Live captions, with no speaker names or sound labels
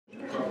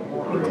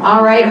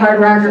All right,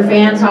 Hardrocker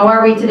fans, how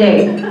are we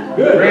today?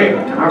 Great.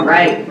 All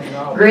right.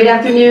 Great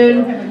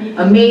afternoon.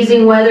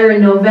 Amazing weather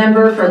in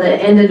November for the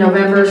end of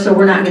November, so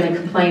we're not going to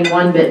complain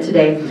one bit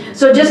today.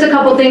 So just a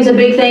couple things. A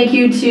big thank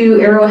you to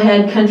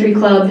Arrowhead Country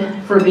Club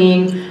for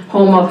being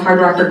home of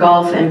Hardrocker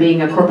Golf and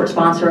being a corporate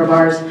sponsor of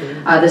ours.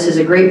 This is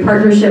a great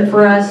partnership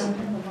for us.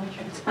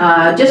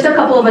 Just a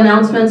couple of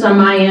announcements on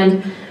my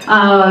end.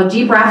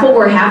 Jeep raffle,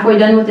 we're halfway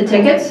done with the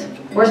tickets.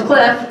 Where's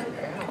Cliff?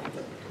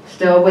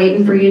 Still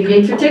waiting for you to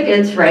get your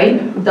tickets, right?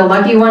 The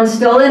lucky one's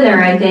still in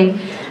there, I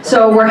think.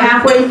 So we're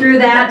halfway through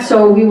that,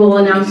 so we will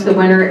announce the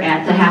winner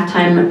at the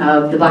halftime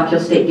of the Black Hill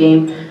State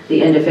game,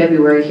 the end of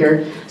February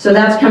here. So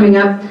that's coming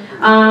up.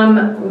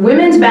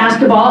 Women's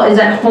basketball is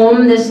at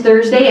home this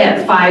Thursday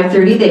at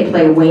 5:30. They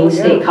play Wayne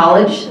State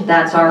College.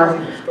 That's our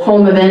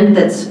home event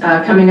that's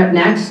coming up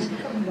next.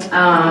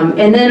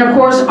 And then, of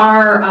course,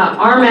 our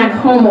RMAC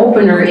home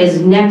opener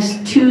is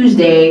next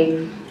Tuesday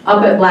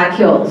up at Black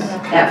Hills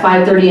at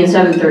 5:30 and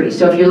 7:30.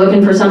 So if you're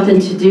looking for something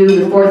to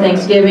do before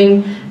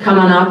Thanksgiving, come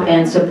on up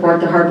and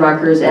support the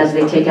Hardrockers as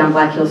they take on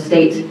Black Hills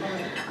State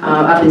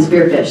up in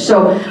Spearfish.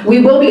 So we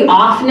will be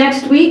off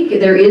next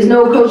week. There is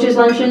no coaches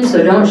luncheon,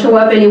 so don't show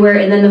up anywhere.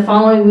 And then the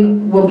following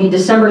week will be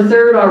December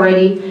 3rd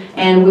already,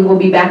 and we will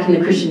be back in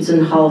the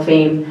Christensen Hall of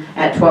Fame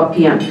at 12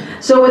 p.m.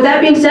 So with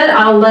that being said,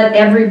 I'll let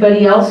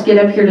everybody else get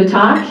up here to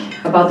talk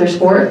about their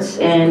sports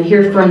and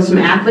hear from some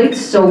athletes.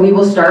 So we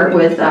will start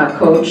with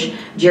Coach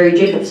Jeri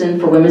Jacobson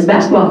for women's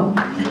basketball.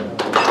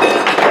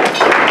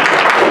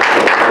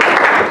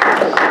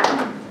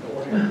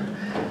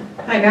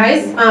 Hi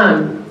guys,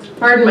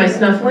 pardon my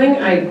snuffling.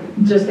 I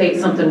just ate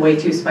something way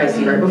too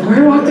spicy right before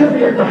I walked up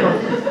here.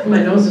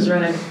 My nose is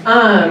running.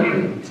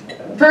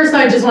 First,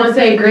 I just want to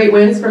say great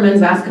wins for men's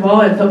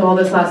basketball and football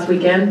this last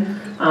weekend.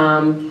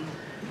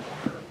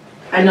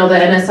 I know the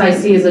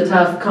NSIC is a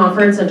tough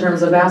conference in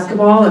terms of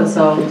basketball, and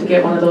so to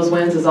get one of those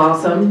wins is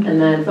awesome. And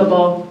then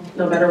football,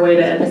 no better way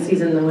to end the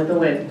season than with a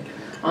win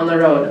on the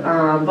road.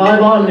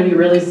 Volleyball, I'm going to be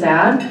really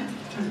sad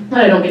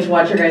that I don't get to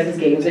watch your guys'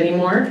 games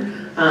anymore.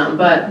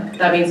 But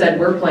that being said,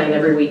 we're playing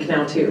every week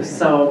now too.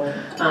 So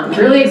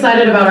really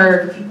excited about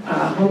our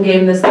home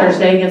game this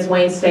Thursday against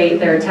Wayne State.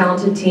 They're a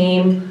talented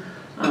team.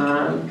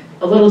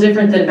 A little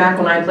different than back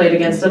when I played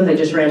against them. They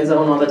just ran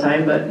zone all the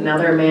time, but now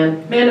they're a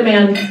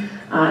man-to-man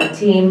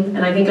team,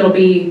 and I think it'll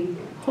be,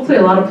 hopefully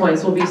a lot of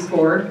points will be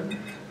scored.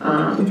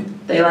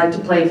 They like to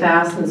play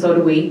fast, and so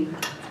do we.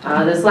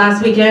 This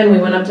last weekend, we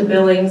went up to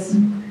Billings,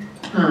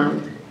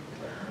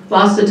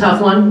 lost a tough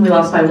one. We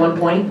lost by 1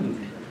 point.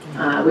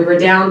 We were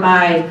down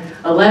by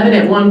 11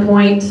 at one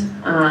point,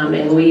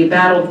 and we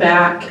battled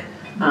back.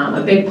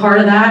 A big part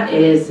of that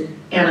is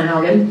Anna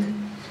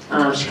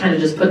Haugen. She kind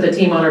of just put the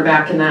team on her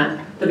back in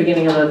the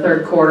beginning of the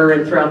third quarter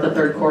and throughout the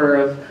third quarter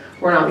of,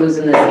 we're not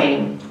losing this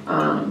game.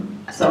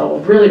 So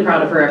really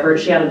proud of her effort.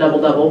 She had a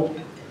double-double.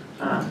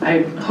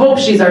 I hope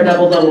she's our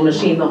double-double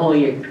machine the whole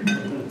year.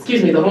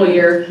 Excuse me, the whole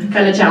year.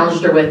 Kind of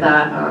challenged her with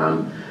that.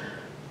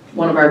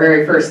 One of our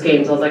very first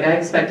games, I was like, I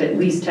expect at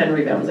least 10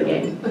 rebounds a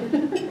game.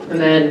 And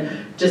then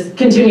just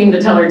continuing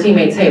to tell her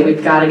teammates, hey,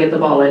 we've got to get the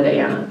ball into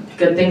Anna.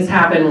 Good things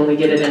happen when we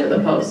get it into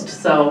the post.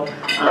 So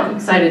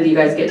excited that you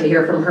guys get to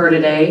hear from her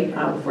today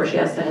before she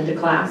has to head to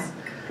class.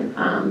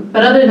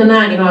 But other than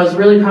that, I was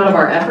really proud of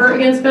our effort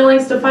against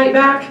Billings to fight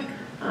back.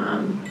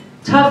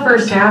 Tough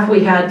first half.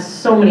 We had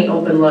so many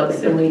open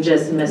looks and we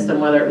just missed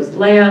them, whether it was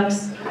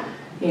layups,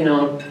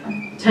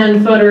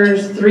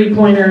 10-footers,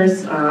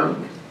 three-pointers.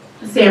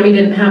 Sammy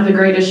didn't have the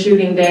greatest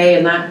shooting day,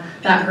 and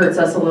that hurts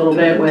us a little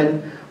bit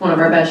when one of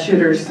our best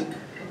shooters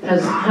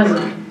has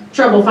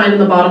trouble finding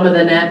the bottom of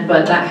the net,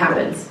 but that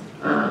happens.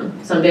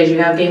 Some days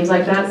you have games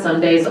like that, some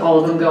days all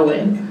of them go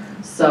in.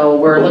 So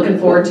we're looking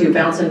forward to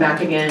bouncing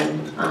back again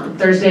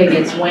Thursday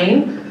against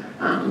Wayne.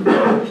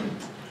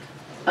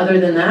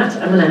 Other than that,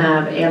 I'm going to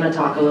have Anna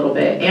talk a little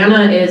bit.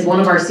 Anna is one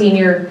of our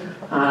senior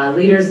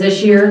leaders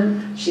this year.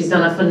 She's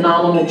done a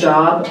phenomenal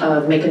job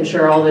of making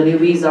sure all the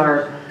newbies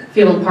are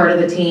feeling part of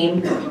the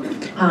team.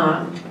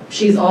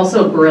 She's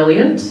also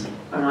brilliant.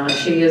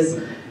 She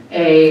is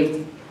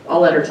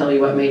I'll let her tell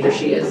you what major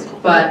she is,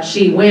 but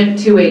she went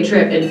to a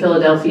trip in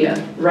Philadelphia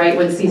right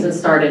when season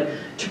started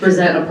to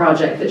present a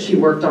project that she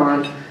worked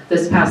on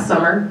this past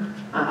summer.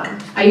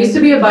 I used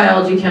to be a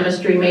biology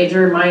chemistry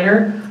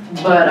minor,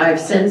 but I've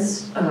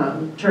since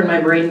turned my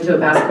brain into a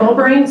basketball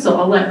brain, so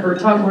I'll let her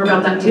talk more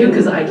about that too,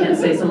 because I can't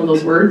say some of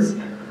those words.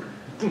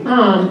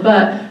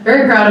 But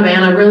very proud of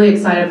Anna, really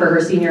excited for her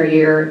senior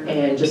year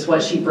and just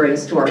what she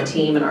brings to our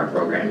team and our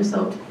program.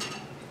 So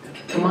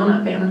come on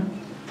up, Anna.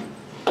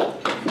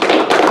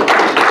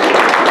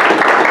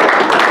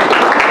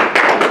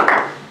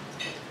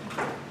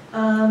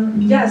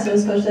 So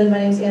as Coach said, my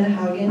name is Anna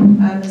Haugen.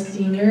 I'm a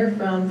senior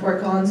from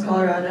Fort Collins,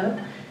 Colorado,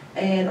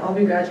 and I'll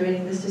be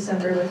graduating this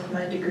December with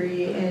my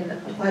degree in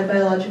Applied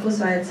Biological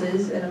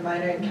Sciences and a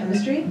minor in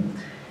chemistry.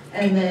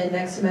 And then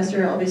next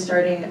semester I'll be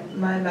starting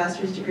my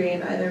master's degree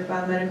in either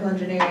biomedical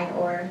engineering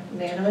or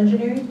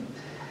nanoengineering.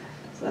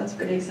 So that's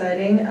pretty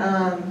exciting.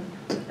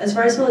 As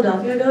far as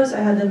Philadelphia goes, I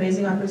had the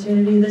amazing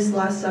opportunity this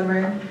last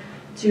summer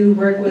to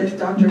work with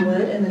Dr.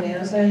 Wood in the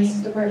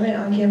nanoscience department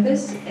on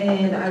campus,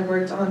 and I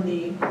worked on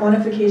the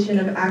quantification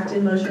of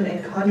actin, motion,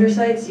 and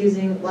chondrocytes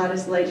using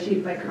lattice light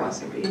sheet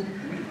microscopy.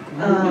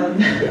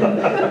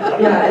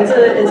 Yeah,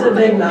 it's a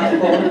big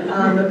mouthful,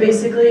 but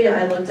basically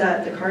I looked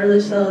at the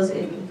cartilage cells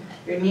in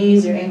your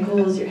knees, your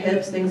ankles, your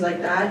hips, things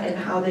like that, and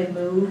how they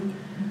move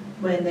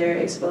when they're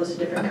exposed to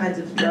different kinds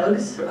of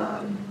drugs.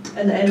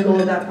 And the end goal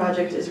of that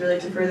project is really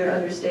to further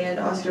understand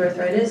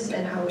osteoarthritis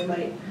and how we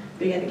might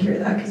begin to cure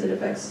that, because it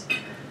affects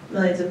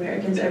millions of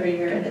Americans every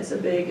year, and it's a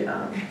big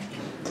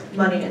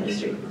money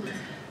industry.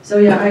 So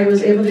yeah, I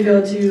was able to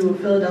go to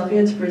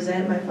Philadelphia to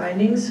present my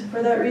findings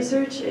for that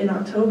research in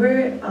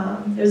October.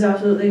 It was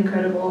absolutely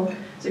incredible.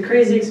 It's a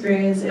crazy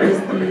experience. It is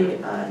the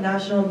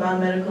National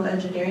Biomedical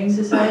Engineering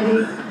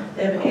Society.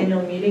 They have an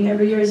annual meeting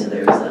every year, so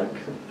there was like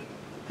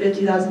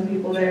 50,000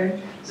 people there.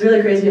 It's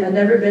really crazy. I'd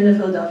never been to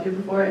Philadelphia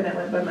before, and I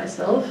went by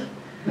myself.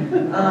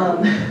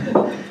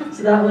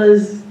 So that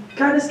was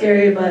kind of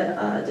scary, but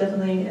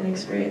definitely an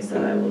experience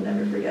that I will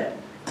never forget.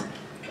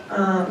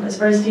 As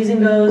far as teasing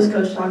goes,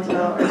 Coach talked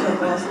about our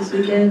tough loss this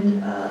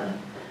weekend.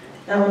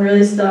 That one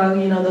really stung,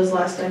 you know, those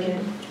last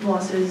second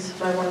losses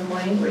by 1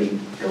 point where you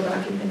go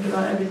back and think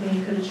about everything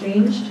you could have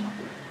changed.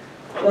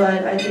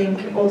 But I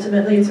think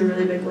ultimately it's a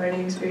really big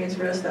learning experience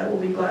for us that we'll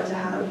be glad to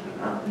have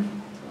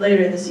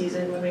later in the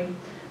season when we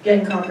get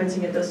in conference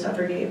and get those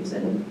tougher games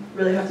and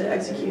really have to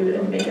execute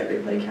and make every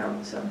play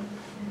count. So,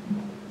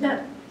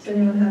 yeah. Does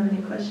anyone have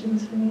any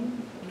questions for me?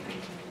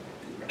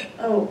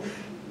 Oh,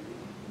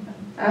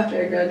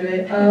 after I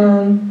graduate.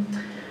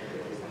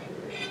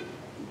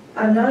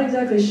 I'm not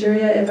exactly sure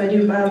yet if I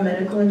do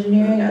biomedical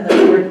engineering. I'd like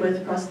to work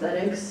with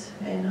prosthetics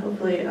and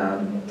hopefully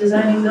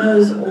designing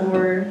those,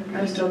 or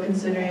I'm still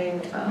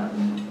considering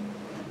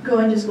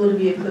going to school to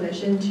be a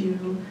clinician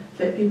to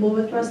fit people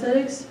with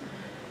prosthetics.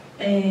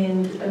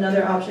 And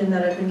another option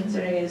that I've been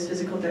considering is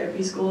physical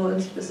therapy school,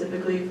 and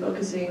specifically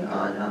focusing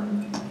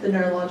on the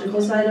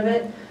neurological side of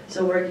it.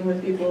 So working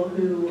with people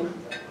who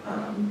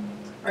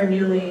are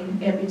newly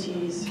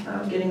amputees,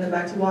 getting them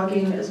back to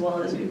walking, as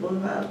well as people who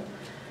have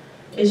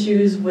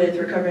issues with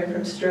recovering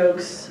from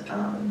strokes,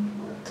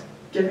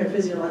 different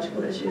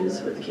physiological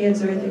issues with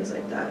cancer, things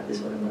like that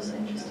is what I'm mostly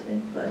interested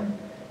in, but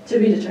to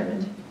be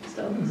determined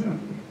still. So,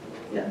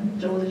 yeah,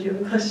 Joel, did you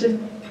have a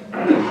question?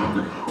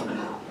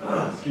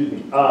 Excuse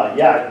me.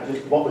 Yeah,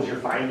 just what was your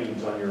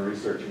findings on your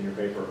research in your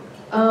paper?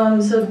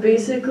 So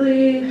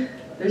basically,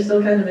 they're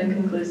still kind of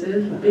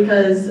inconclusive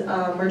because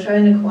we're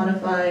trying to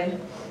quantify,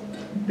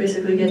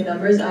 basically get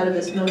numbers out of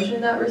this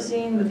motion that we're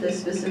seeing with this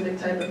specific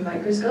type of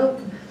microscope.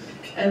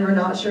 And we're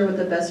not sure what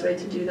the best way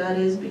to do that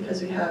is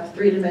because we have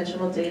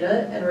 3-dimensional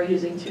data and we're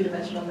using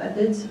 2-dimensional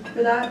methods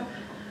for that.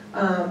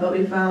 But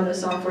we found a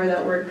software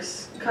that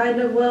works kind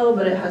of well,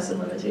 but it has some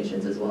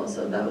limitations as well.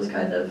 So that was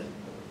kind of,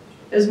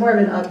 it was more of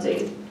an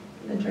update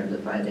in terms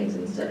of findings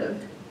instead of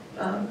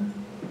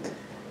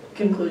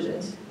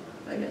conclusions,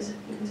 I guess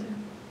you can say,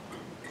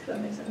 if that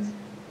makes sense.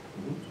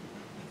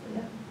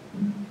 Yeah.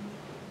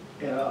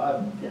 Yeah,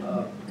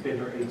 I've been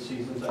here 8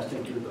 seasons. I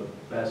think you're the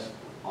best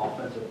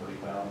offensive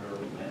rebounder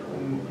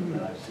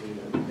that I've seen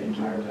in the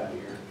entire time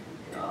here.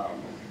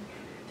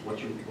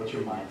 What's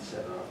your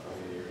mindset of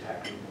your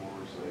attacking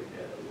boards? Like,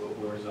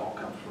 where does it all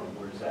come from?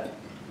 Where does that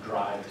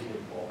drive to get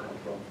the ball come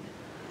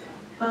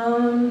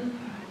from?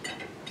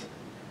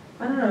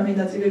 I don't know. I mean,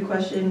 that's a good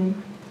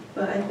question,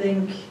 but I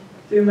think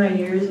through my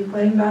years of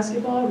playing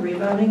basketball,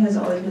 rebounding has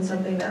always been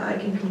something that I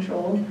can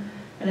control,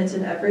 and it's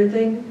an effort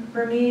thing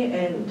for me.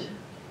 And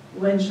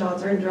when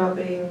shots aren't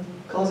dropping,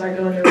 calls aren't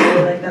going your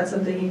way, like that's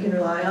something you can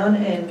rely on,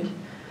 and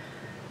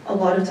a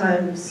lot of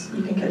times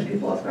you can catch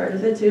people off guard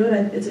with it too,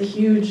 and it's a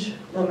huge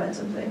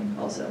momentum thing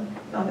also,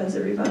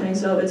 offensive rebounding.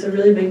 So it's a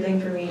really big thing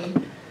for me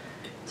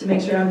to make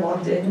sure I'm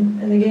locked in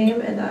the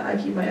game and that I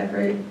keep my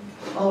effort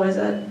always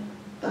at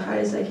the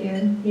highest I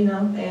can, you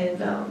know, and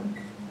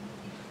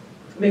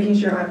making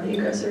sure I'm the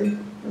aggressor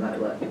no matter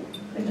what,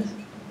 I guess.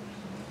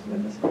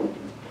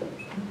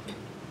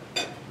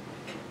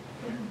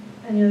 Yeah.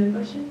 Any other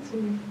questions? For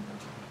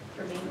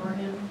me or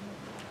him.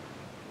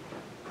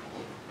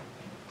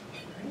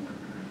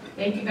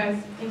 Thank you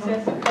guys. Thanks,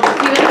 guys.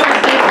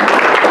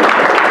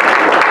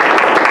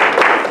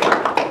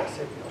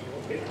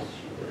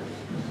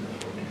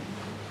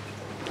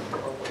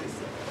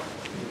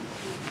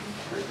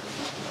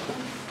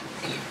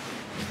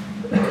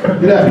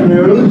 Good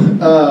afternoon.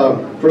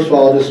 First of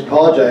all, I'll just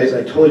apologize.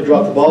 I totally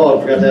dropped the ball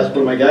and forgot to ask one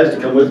of my guys to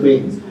come with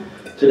me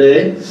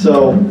today.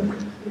 So,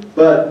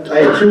 but I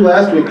had 2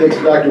 last week thanks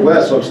to Dr.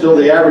 West, so I'm still,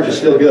 the average is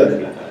still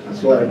good. I'm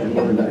still averaging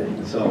more than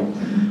 90. So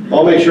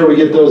I'll make sure we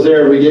get those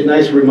there. We get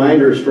nice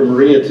reminders from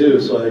Maria too,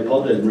 so I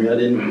apologize, Maria. I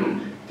didn't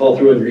follow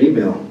through on your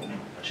email.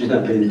 She's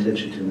not paying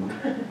attention to me.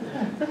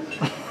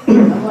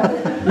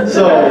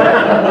 So,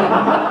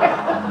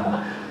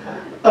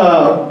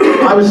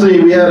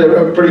 obviously, we had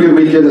a pretty good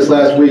weekend this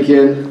last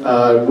weekend.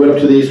 Went up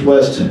to the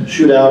East-West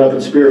shootout up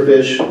at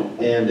Spearfish,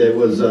 and it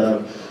was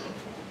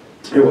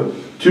 2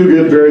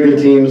 good, very good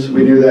teams.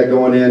 We knew that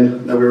going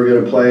in, that we were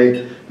going to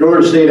play.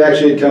 Northern State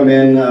actually had come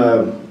in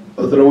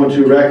with an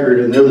 0-2 record,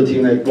 and they're the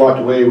team that walked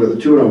away with a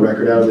 2-0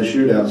 record out of the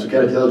shootout. So it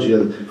kind of tells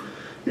you,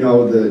 you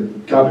know, the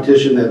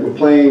competition that we're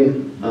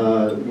playing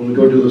when we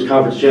go do those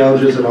conference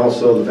challenges, and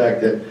also the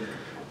fact that,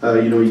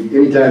 you know,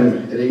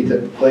 anytime at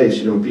any place,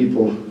 you know,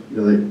 people, you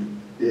know,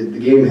 the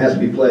game has to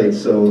be played.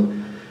 So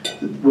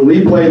when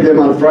we played them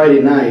on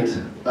Friday night,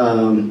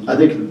 I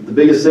think the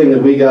biggest thing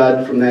that we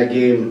got from that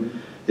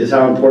game is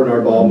how important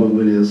our ball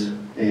movement is.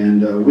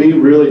 And we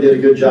really did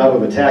a good job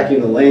of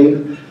attacking the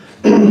lane.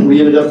 We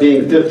ended up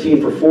being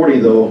 15 for 40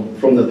 though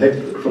from the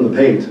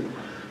paint,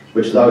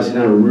 which is obviously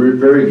not a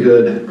very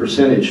good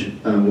percentage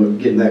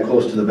with getting that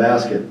close to the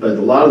basket. But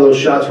a lot of those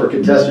shots were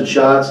contested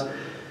shots,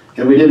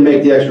 and we didn't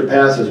make the extra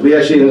passes. We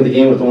actually ended the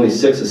game with only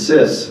 6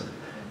 assists.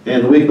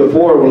 And the week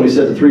before, when we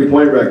set the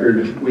 3-point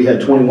record, we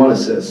had 21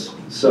 assists.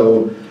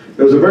 So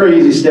it was a very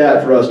easy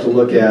stat for us to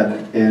look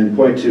at and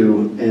point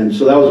to. And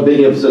so that was a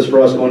big emphasis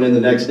for us going in the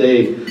next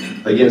day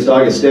against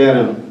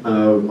Augustana.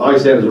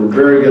 Augustana is a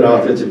very good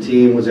offensive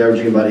team, was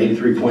averaging about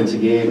 83 points a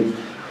game.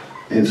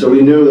 And so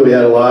we knew that we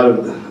had a lot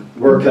of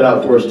work cut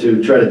out for us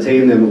to try to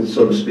tame them,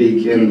 so to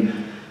speak. And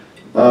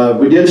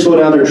we did slow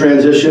down their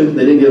transition.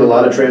 They didn't get a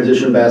lot of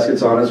transition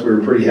baskets on us. We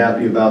were pretty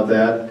happy about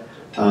that.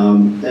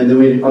 And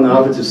then on the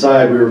offensive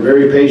side, we were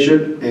very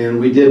patient, and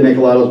we did make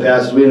a lot of those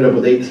passes. We ended up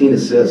with 18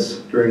 assists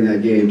during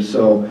that game.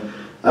 So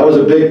that was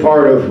a big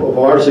part of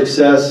our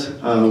success.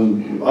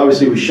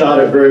 Obviously, we shot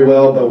it very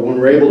well, but when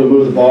we're able to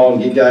move the ball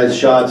and get guys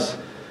shots,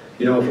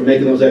 you know, from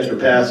making those extra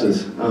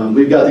passes,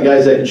 we've got the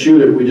guys that can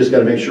shoot it. We just got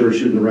to make sure we're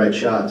shooting the right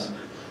shots.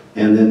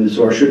 And then,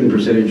 so our shooting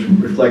percentage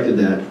reflected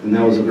that, and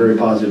that was a very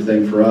positive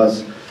thing for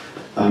us.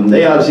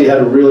 They obviously had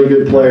a really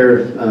good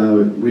player.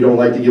 We don't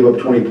like to give up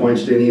 20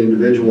 points to any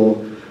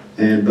individual,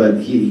 but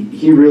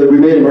he really, we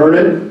made him earn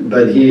it,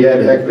 but he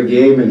had a heck of a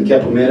game and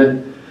kept him in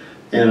it.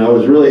 And I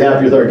was really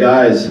happy with our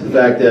guys, the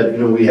fact that, you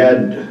know, we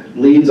had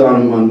leads on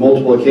them on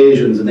multiple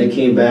occasions, and they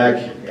came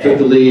back, took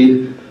the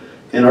lead,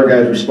 and our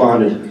guys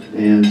responded.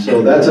 And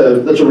so that's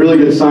a really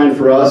good sign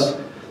for us.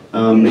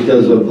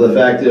 Because of the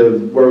fact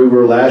of where we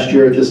were last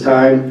year at this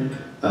time,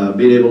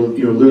 being able,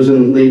 you know,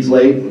 losing leads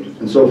late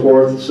and so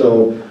forth.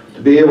 So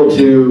to be able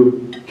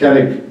to kind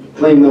of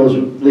claim those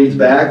leads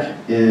back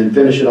and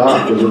finish it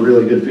off was a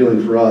really good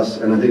feeling for us.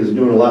 And I think it's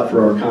doing a lot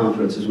for our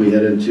confidence as we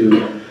head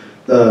into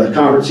the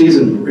conference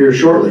season here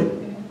shortly.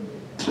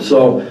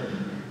 So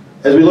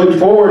as we look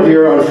forward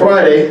here on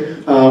Friday,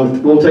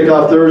 we'll take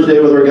off Thursday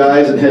with our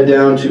guys and head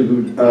down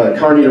to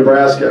Kearney,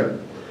 Nebraska,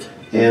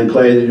 and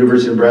play the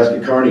University of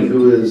Nebraska-Kearney,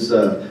 who is,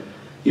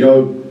 you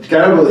know,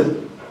 kind of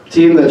a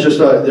team that's just,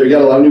 they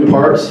got a lot of new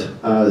parts.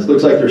 It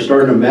looks like they're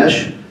starting to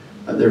mesh.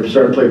 They're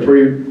starting to play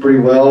pretty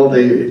well.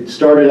 They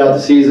started out the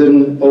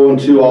season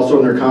 0-2 also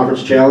in their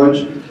conference challenge,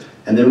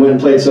 and then went and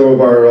played some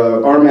of our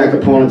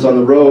RMAC opponents on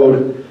the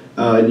road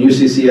in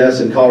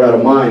UCCS and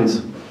Colorado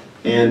Mines.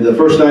 And the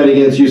first night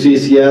against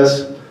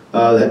UCCS,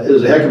 it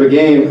was a heck of a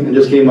game and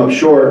just came up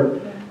short.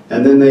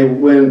 And then they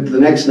went the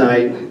next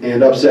night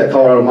and upset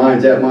Colorado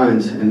Mines at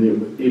Mines.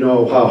 And you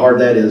know how hard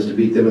that is to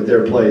beat them at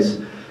their place.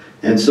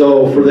 And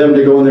so for them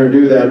to go in there and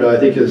do that, I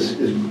think is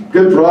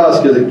good for us,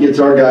 because it gets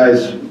our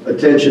guys'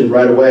 attention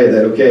right away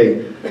that,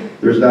 okay,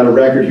 there's not a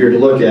record here to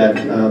look at.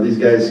 These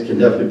guys can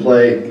definitely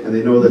play, and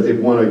they know that they've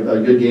won a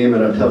good game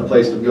at a tough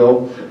place to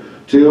go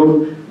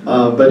to.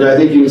 But I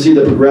think you can see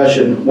the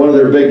progression. One of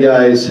their big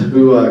guys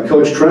who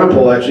Coach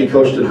Tremple actually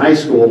coached in high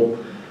school,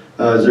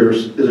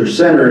 is their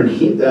center,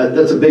 and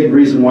that's a big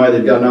reason why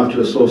they've gotten off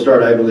to a slow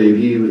start, I believe.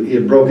 He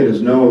had broken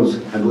his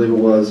nose, I believe it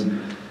was,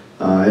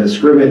 at a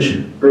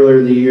scrimmage earlier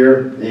in the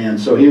year, and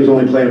so he was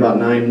only playing about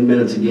 9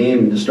 minutes a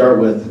game to start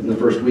with in the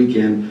first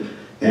weekend.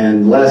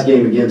 And the last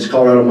game against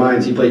Colorado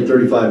Mines, he played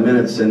 35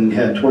 minutes and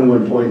had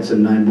 21 points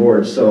and 9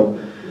 boards. So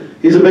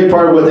he's a big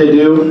part of what they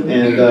do,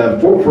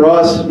 and for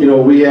us, you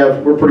know,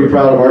 we're pretty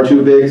proud of our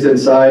 2 bigs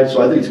inside,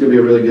 so I think it's going to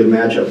be a really good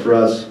matchup for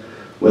us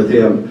with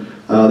him.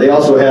 They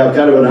also have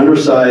kind of an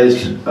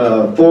undersized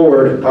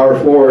power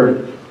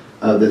forward,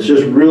 that's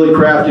just really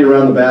crafty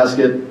around the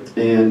basket,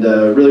 and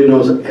really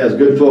has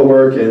good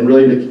footwork, and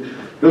really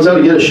knows how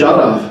to get a shot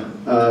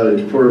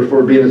off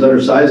for being as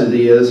undersized as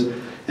he is,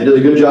 and does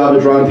a good job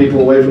of drawing people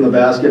away from the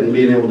basket and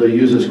being able to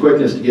use his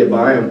quickness to get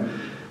by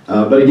him.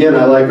 But again,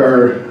 I like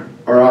our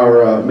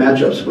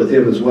matchups with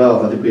him as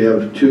well. I think we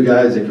have 2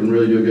 guys that can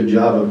really do a good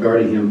job of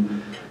guarding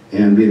him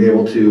and being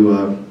able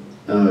to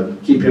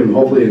keep him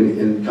hopefully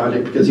in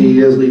contact, because he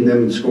is leading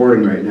them in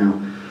scoring right now.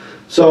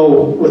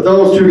 So with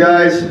those 2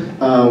 guys,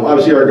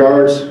 obviously our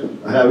guards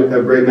have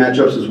great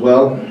matchups as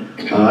well.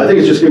 I think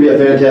it's just going to be a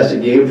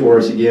fantastic game for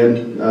us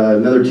again.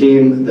 Another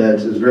team that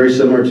is very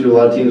similar to a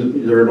lot of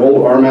teams. They're an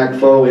old RMAC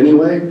foe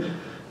anyway,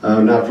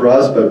 not for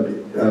us,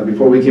 but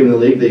before we came in the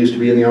league, they used to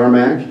be in the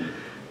RMAC.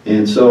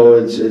 And so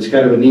it's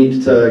kind of a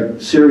neat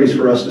series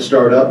for us to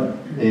start up,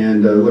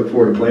 and look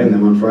forward to playing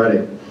them on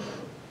Friday.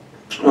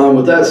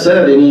 With that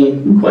said,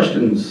 any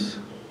questions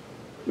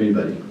from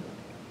anybody?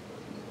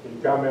 Can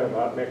you comment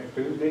about next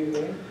Tuesday's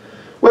game?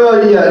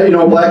 Well, yeah, you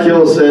know, Black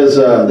Hills says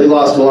they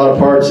lost a lot of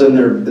parts in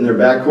their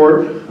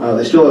backcourt.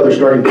 They still have their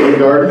starting point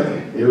guard,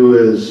 who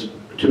is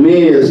to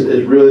me, is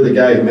really the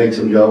guy who makes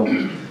him go.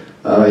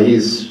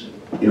 He's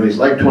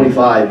like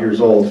 25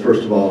 years old,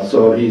 first of all,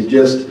 so he's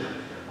just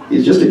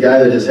a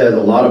guy that just has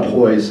a lot of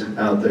poise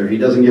out there. He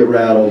doesn't get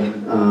rattled.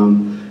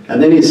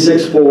 And then he's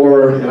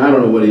 6'4", and I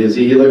don't know what he is.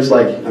 He looks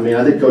like, I mean,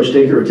 I think Coach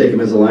Tinker would take him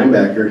as a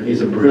linebacker.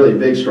 He's a really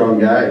big, strong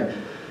guy.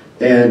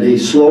 And he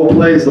slow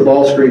plays the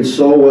ball screen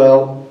so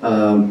well.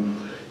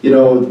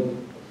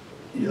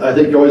 I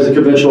think always the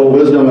conventional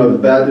wisdom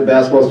of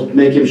basketball is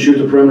make him shoot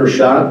the perimeter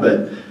shot,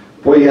 but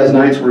boy, he has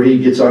nights where he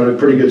gets on a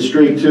pretty good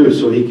streak too,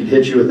 so he could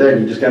hit you with that.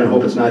 You just kind of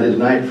hope it's not his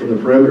night from the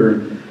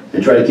perimeter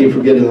and try to keep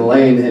from getting in the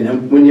lane.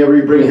 And whenever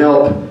you bring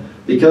help,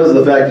 because of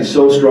the fact he's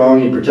so strong,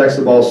 he protects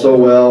the ball so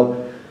well,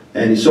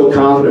 and he's so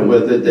confident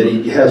with it that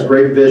he has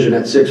great vision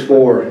at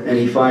 6'4", and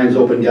he finds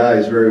open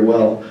guys very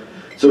well.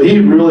 So he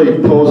really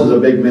poses a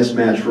big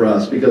mismatch for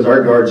us because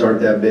our guards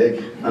aren't that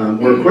big.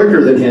 We're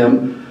quicker than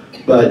him,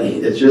 but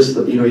it's just,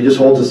 he just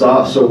holds us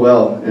off so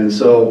well. And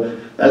so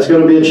that's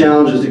going to be a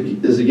challenge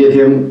is to get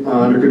him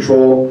under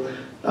control.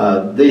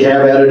 They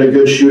have added a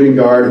good shooting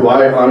guard who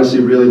I honestly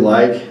really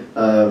like.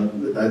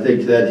 I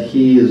think that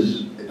he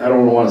is, I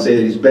don't want to say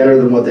that he's better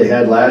than what they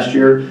had last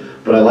year,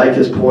 but I like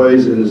his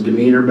poise and his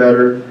demeanor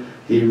better.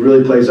 He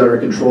really plays under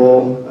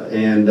control,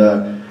 and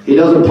he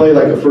doesn't play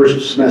like a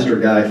first semester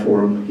guy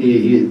for them.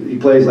 He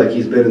plays like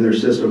he's been in their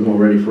system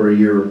already for a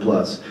year or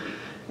plus.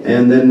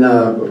 And then,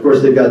 of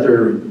course, they've got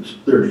their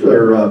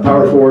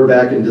power forward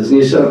back in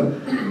Desnisa,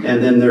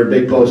 and then their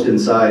big post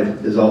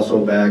inside is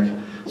also back.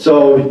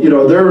 So,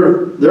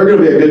 they're going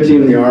to be a good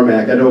team in the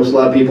RMAC. I know a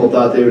lot of people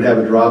thought they would have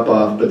a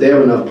drop-off, but they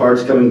have enough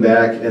parts coming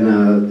back,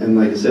 and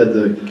like I said,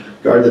 the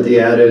guard that they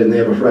added, and they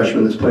have a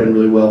freshman that's playing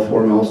really well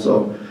for them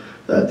also,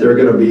 that they're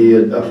going to be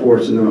a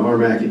force in the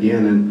RMAC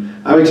again. And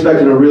I'm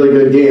expecting a really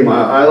good game.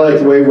 I like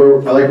the way where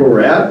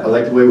we're at. I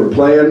like the way we're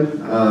playing.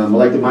 I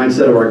like the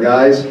mindset of our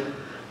guys.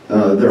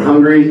 They're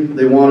hungry.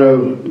 They want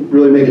to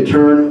really make a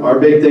turn. Our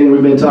big thing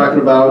we've been talking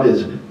about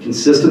is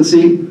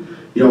consistency.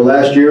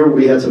 Last year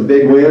we had some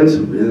big wins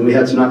and we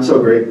had some not so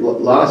great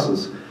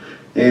losses.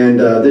 And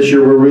this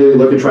year we're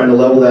really trying to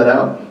level that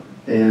out.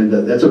 And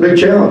that's a big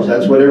challenge.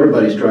 That's what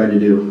everybody's trying to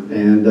do.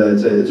 And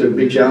it's a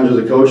big challenge as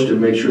a coach to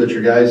make sure that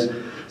your guys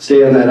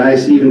stay on that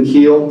nice even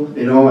keel,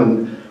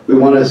 and we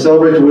want to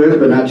celebrate the wins,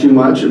 but not too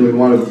much, and we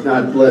want to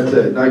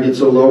not get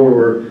so low where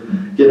we're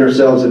getting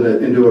ourselves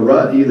into a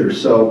rut either.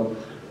 So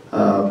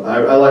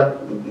I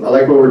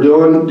like what we're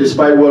doing,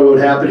 despite what would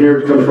happen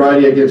here come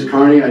Friday against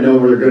Caryn. I know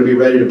we're going to be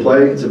ready to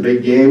play. It's a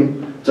big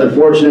game. It's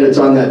unfortunate it's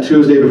on that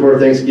Tuesday before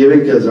Thanksgiving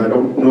because I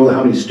don't know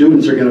how many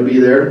students are going to be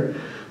there,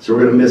 so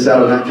we're going to miss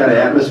out on that kind of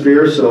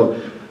atmosphere.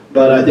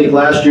 But I think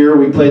last year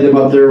we played them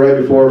up there right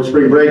before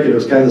spring break, and it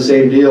was kind of the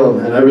same deal,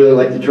 and I really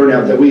like the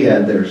turnout that we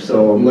had there.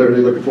 So I'm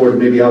literally looking forward to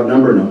maybe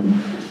outnumbering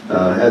them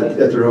at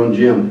their own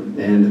gym.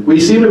 And we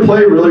seem to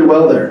play really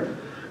well there.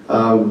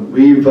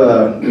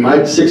 In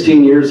my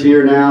 16 years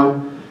here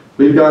now,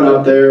 we've gone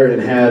up there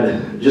and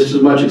had just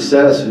as much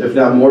success, if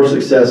not more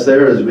success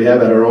there, as we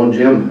have at our own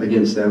gym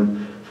against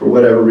them for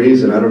whatever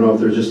reason. I don't know if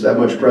there's just that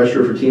much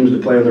pressure for teams to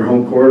play on their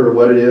home court or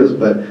what it is,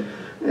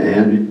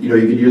 and you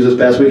could use this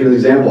past week as an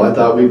example. I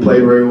thought we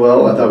played very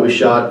well. I thought we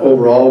shot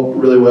overall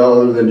really well,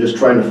 other than just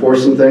trying to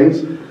force some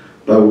things.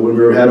 But when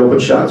we had open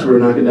shots, we were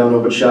knocking down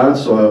open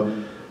shots. So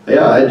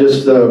yeah, I'm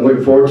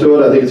looking forward to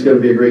it. I think it's going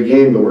to be a great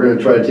game, but we're going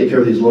to try to take care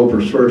of these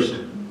lopers first.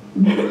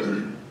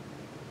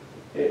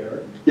 Hey,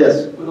 Eric.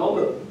 Yes. With all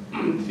the,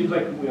 it seems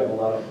like we have a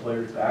lot of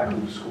players back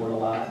who've scored a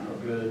lot and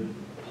are good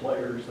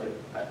players.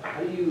 Like,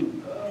 how do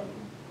you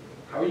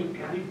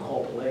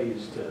call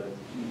plays to?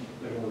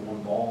 There's only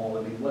one ball.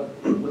 I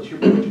mean, what's your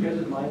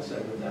guys'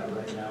 mindset with that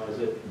right now? Is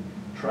it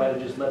try to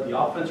just let the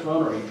offense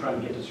run, or are you trying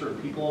to get to certain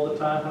people all the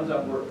time? How does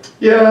that work?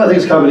 Yeah, I think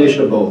it's a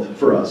combination of both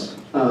for us.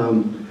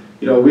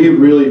 We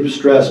really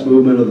stress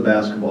movement of the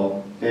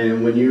basketball,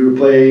 and when you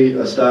play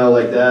a style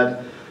like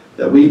that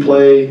we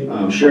play,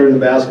 sharing the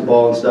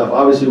basketball and stuff.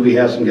 Obviously, we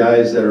have some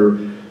guys that are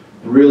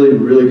really,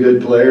 really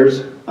good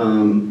players,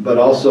 but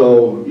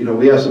also,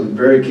 we have some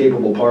very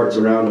capable parts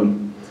around them.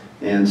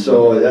 And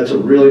so that's a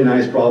really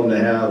nice problem to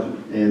have.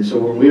 And so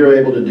when we are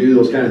able to do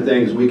those kind of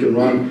things, we can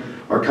run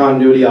our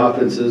continuity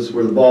offenses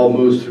where the ball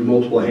moves through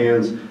multiple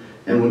hands.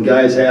 And when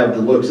guys have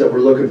the looks that we're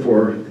looking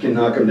for, can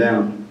knock them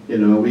down.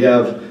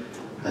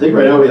 I think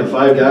right now we have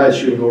 5 guys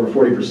shooting over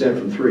 40%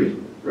 from 3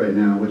 right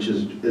now, which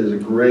is a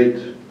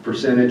great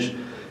percentage.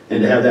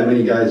 And to have that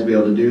many guys be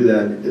able to do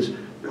that,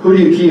 who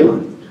do you key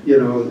on?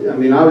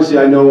 Obviously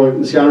I know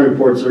in the scouting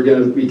reports they're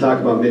going to be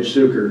talking about Mitch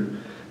Suker.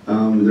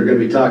 They're going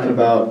to be talking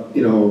about,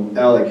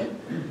 Alec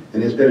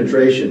and his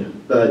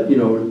penetration. But,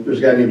 there's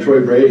a guy named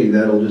Troy Brady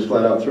that'll just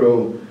flat out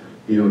throw,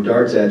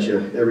 darts at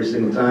you every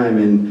single time.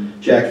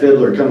 And Jack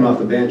Fiddler coming off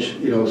the bench,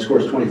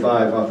 scores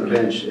 25 off the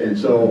bench. And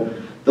so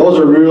those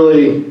are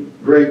really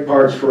great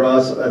parts for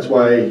us. That's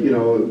why,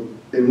 and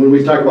when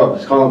we talk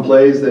about calling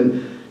plays,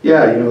 then,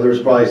 yeah,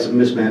 there's probably some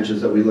mismatches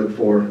that we look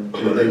for,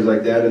 things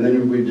like that. And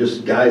then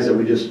guys that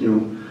we just,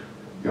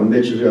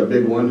 Mitch is a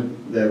big one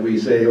that we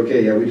say,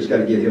 okay, yeah, we just got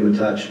to get him a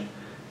touch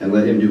and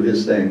let him do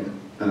his thing.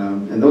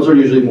 And those are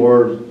usually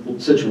more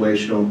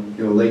situational,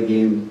 late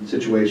game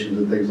situations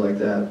and things like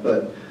that.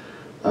 But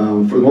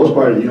for the most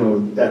part,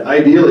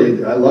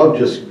 ideally, I love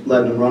just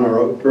letting them run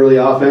our early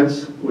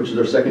offense, which is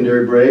our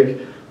secondary break,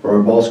 or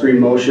our ball screen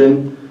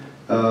motion,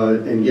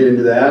 and get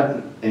into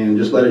that, and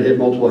just let it hit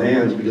multiple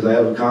hands, because I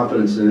have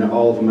confidence in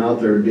all of them out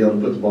there to be able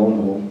to put the ball in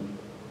the hole.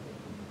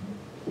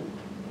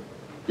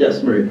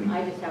 Yes, Marie?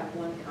 I just have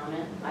one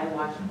comment. I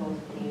watched both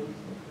games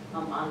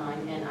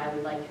online, and I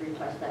would like to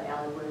request that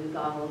Alec wear his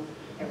goggles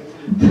every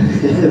time.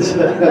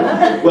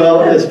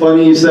 Well, it's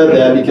funny you said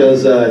that,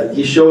 because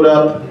he showed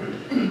up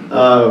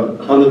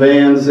on the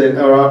vans,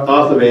 or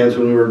off the vans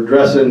when we were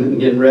dressing and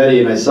getting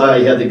ready, and I saw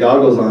he had the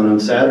goggles on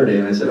Saturday,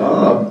 and I said,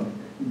 "Oh,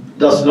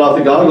 dusted off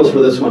the goggles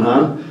for this one,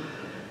 huh?"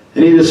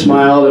 And he just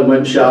smiled and went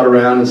and shot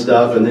around and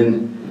stuff, and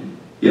then,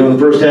 in the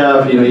first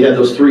half, he had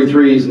those 3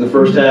 threes in the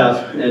first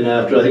half, and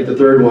after I think the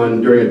third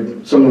one,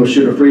 someone was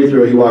shooting a free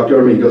throw, he walked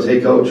over to me, he goes, "Hey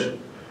coach,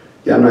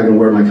 yeah, I'm not going to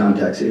wear my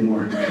contacts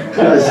anymore."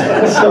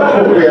 So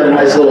we had a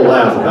nice little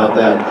laugh about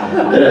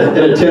that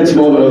in a tense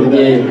moment of the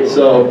game.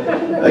 So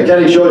it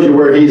kind of shows you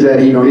where he's at.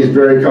 He's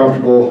very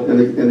comfortable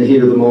in the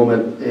heat of the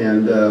moment,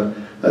 and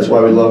that's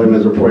why we love him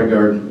as our point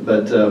guard.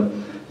 But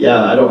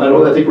yeah, I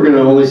think we're going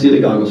to only see the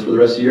goggles for the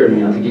rest of the year.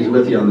 I think he's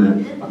with you on that.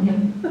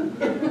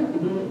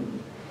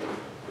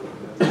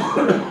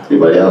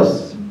 Anybody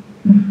else?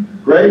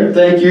 Great,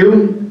 thank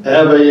you.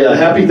 Have a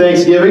happy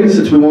Thanksgiving,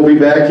 since we won't be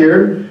back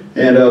here.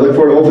 And look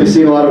forward to hopefully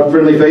seeing a lot of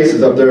friendly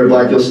faces up there at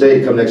Black Hills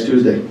State come next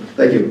Tuesday.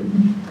 Thank you.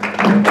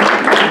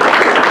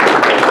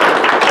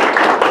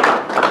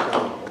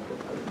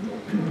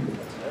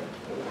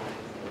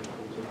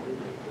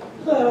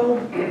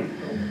 Hello.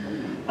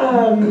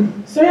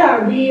 So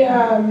yeah,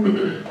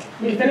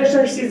 we finished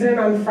our season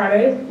on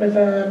Friday with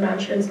a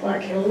match against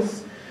Black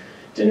Hills.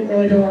 Didn't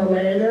really go our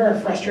way. They're a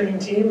frustrating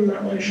team. I'm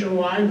not really sure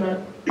why,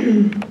 but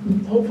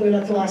hopefully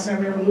that's the last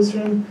time we ever lose to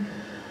them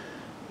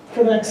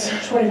for the next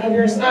 25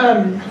 years.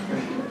 I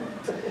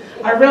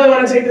really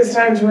want to take this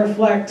time to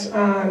reflect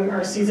on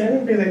our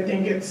season, because I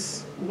think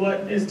it's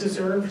what is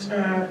deserved.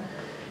 Going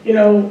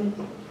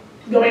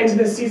into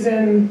this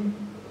season,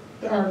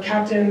 our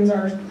captains,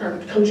 our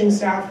coaching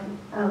staff,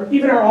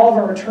 all of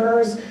our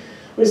returners,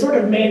 we sort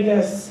of made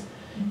this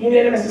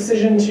unanimous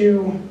decision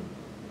to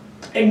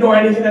ignore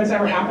anything that's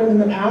ever happened in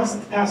the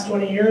past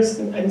 20 years,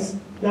 and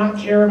not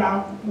care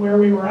about where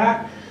we were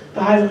at,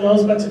 the highs and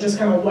lows, but to just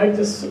kind of wipe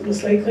the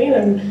slate clean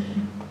and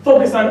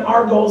focus on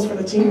our goals for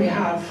the team we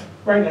have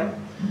right now.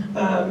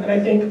 And I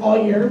think all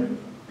year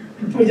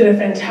we did a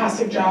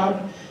fantastic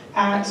job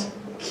at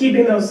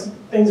keeping those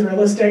things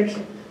realistic,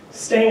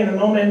 staying in the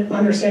moment,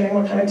 understanding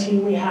what kind of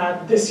team we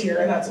had this year,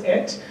 and that's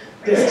it.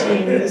 This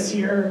team, this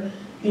year,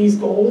 these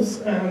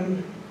goals.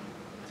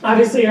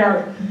 Obviously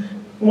our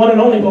one and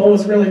only goal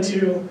was really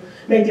to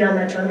make the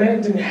RMAC tournament.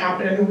 It didn't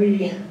happen.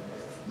 We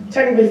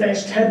technically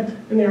finished 10th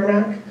in the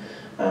RMAC.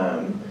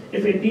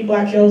 If we had beat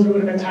Black Hills, we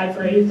would have been tied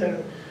for 8th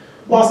and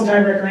lost the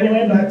tiebreaker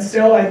anyway, but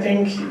still, I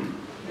think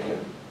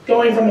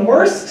going from the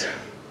worst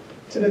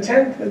to the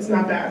 10th, it's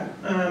not bad.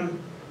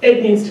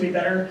 It needs to be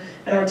better,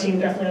 and our team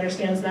definitely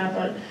understands that,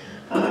 but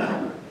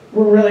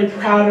we're really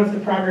proud of the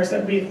progress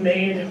that we've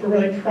made. We're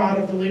really proud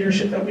of the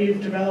leadership that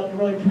we've developed.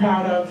 We're really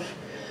proud of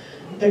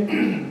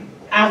the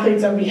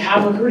athletes that we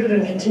have recruited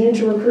and continue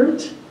to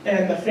recruit,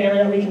 and the family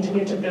that we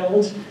continue to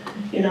build,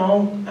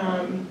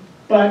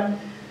 but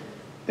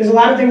there's a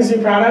lot of things to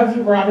be proud of.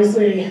 We're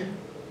obviously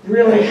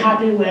really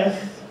happy with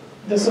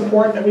the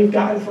support that we've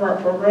gotten for our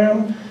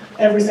program.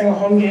 Every single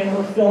home game,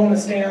 we're filling the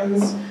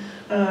stands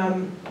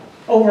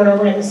over and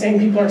over again. The same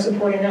people are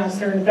supporting us.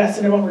 They're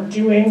invested in what we're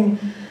doing.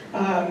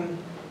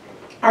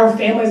 Our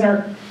families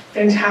are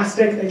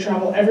fantastic. They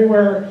travel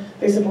everywhere.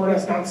 They support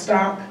us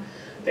nonstop.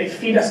 They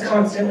feed us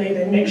constantly.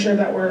 They make sure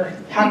that we're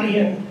happy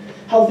and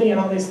healthy and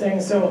all these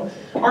things. So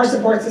our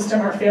support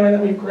system, our family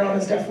that we've grown,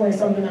 is definitely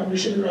something that we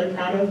should be really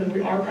proud of, and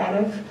we are proud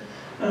of.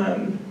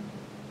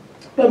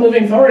 But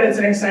moving forward, it's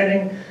an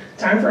exciting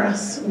time for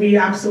us. We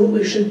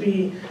absolutely should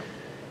be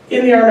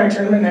in the RMAC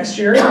tournament next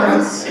year.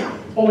 That's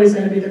always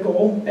going to be the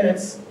goal, and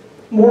it's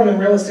more than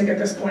realistic at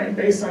this point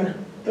based on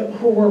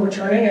who we're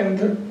returning and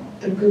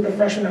the group of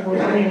freshmen that we're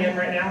bringing in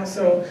right now.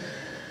 So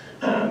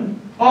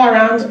all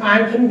around,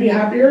 I couldn't be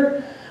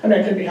happier. I mean,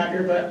 I could be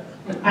happier, but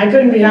I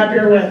couldn't be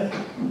happier with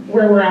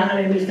where we're at.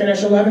 I mean, we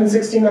finished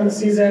 11-16 on the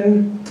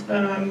season,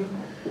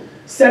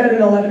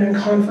 7-11 in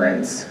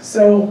conference.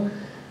 So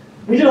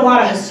we did a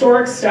lot of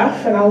historic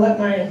stuff, and I'll let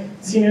my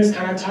seniors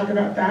kind of talk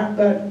about that.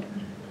 But,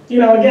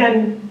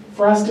 again,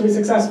 for us to be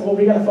successful,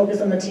 we got to focus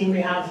on the team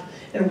we have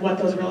and what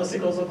those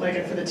realistic goals look like.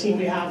 And for the team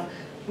we have,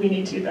 we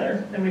need to be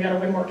better, and we got to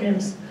win more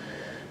games.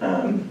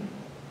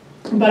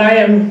 But I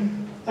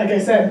am, like I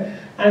said,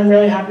 I'm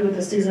really happy with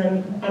this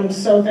season. I'm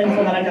so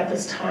thankful that I got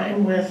this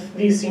time with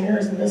these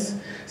seniors in this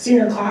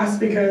senior class,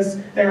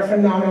 because they're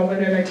phenomenal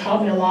women. They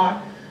taught me a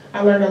lot.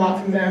 I learned a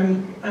lot from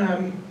them.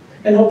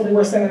 And hopefully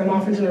we're sending them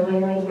off into the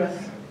real world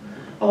with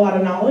a lot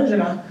of knowledge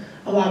and a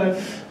lot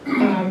of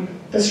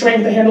the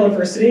strength to handle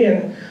adversity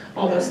and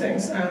all those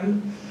things.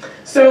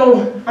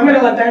 So I'm going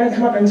to let them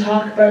come up and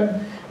talk,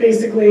 but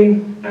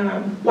basically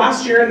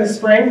last year in the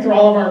spring, through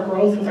all of our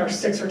growth with our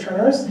 6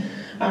 returners,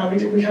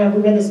 we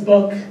read this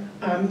book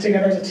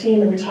together as a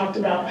team, and we talked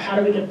about how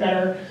do we get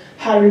better,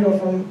 how do we go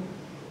from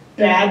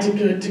bad to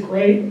good to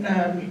great.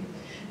 And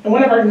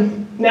one of our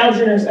now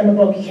juniors, Emma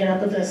Boki, came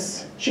up with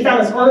this. She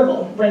found this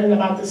article written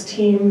about this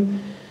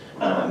team.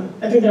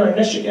 I think they were in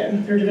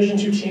Michigan, their Division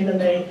II team,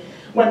 and they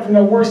went from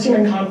the worst team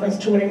in conference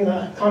to winning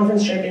the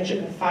conference championship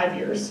in 5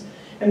 years.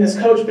 And this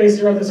coach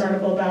basically wrote this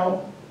article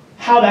about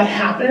how that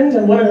happened,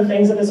 and one of the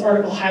things that this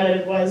article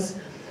highlighted was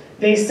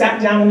they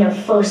sat down in their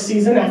first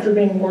season after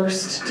being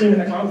worst team in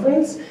the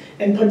conference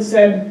and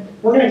said,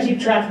 we're going to keep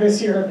track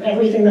this year of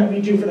everything that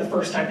we do for the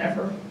first time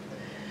ever.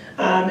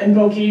 And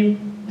Boki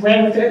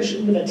ran with it,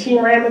 the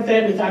team ran with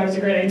it, we thought it was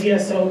a great idea.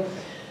 So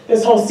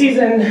this whole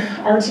season,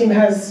 our team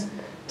has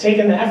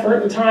taken the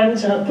effort, the time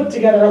to put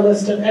together a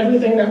list of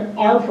everything that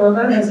our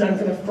program has done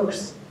for the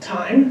first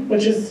time,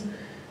 which is,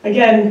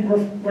 again,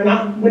 we're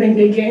not winning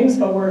big games,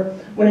 but we're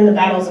winning the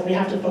battles, and we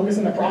have to focus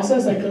on the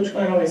process, like Coach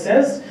Glenn always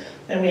says,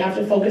 and we have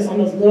to focus on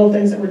those little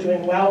things that we're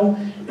doing well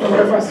in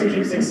order for us to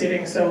keep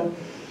succeeding. So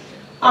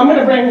I'm going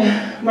to bring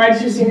my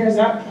 2 seniors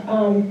up,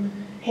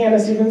 Hannah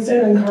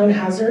Stevenson and Caryn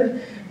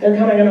Hazard. They're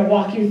kind of going to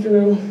walk you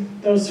through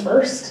those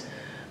first.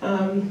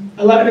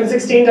 11 and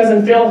 16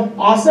 doesn't feel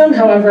awesome,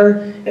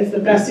 however, it's the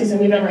best season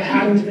we've ever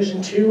had in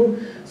Division II,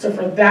 so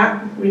for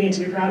that, we need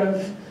to be proud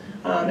of,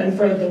 and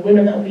for the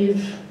women that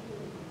we've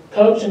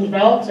coached and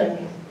developed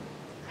and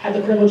had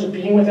the privilege of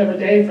being with every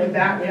day, for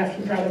that we have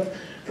to be proud of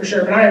for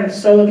sure. But I am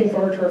so looking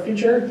forward to our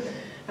future,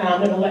 and I'm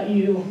going to let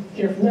you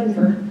hear from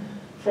them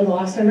for the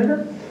last time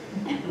ever.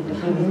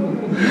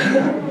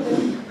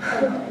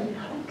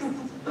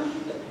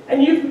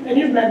 And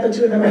you've met the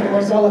 2 of them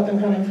before, so I'll let them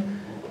kind of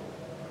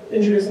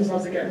introduce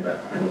themselves again. But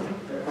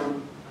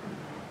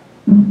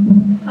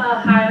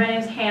hi, my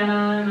name is Hannah.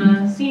 I'm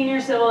a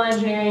senior civil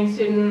engineering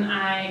student.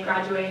 I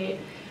graduate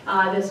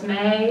this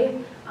May,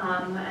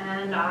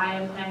 and I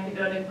am planning to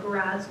go to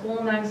grad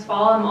school next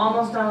fall. I'm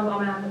almost done with all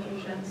my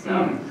applications,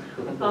 so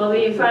I'll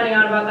be finding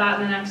out about that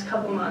in the next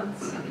couple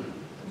months.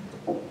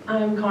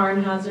 I'm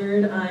Caryn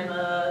Hazard.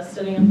 I'm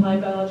studying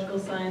applied biological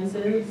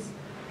sciences,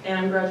 and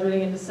I'm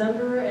graduating in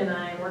December, and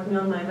I'm working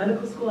on my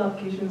medical school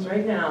applications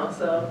right now,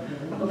 so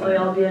hopefully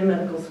I'll be in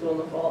medical school in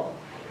the fall.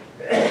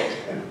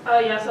 Oh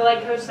yeah, so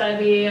like Coach said,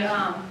 we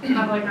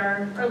have like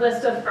our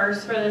list of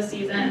firsts for this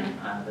season.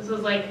 This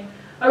was like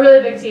a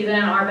really big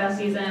season, our best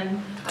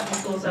season at the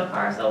school so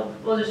far, so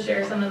we'll just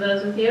share some of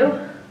those with you.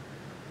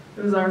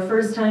 It was our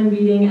first time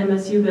beating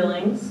MSU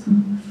Billings.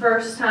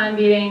 First time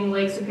beating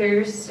Lake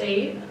Superior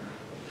State.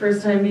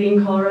 First time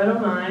beating Colorado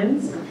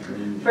Mines.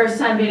 First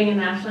time beating a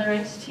nationally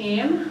ranked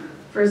team.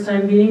 First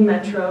time beating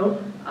Metro.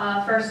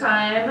 First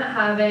time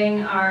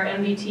having our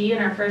MVT,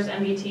 and our first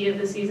MVT of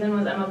the season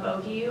was Emma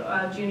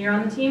Boki, junior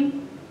on the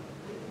team.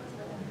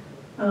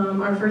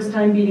 Our first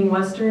time beating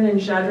Western and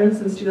Chadron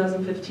since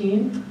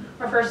 2015.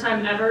 Our first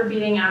time ever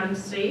beating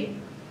Adams State.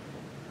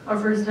 Our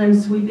first time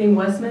sweeping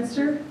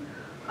Westminster.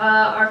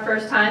 Our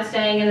first time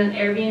staying in an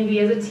Airbnb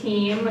as a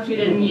team, which we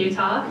did in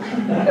Utah.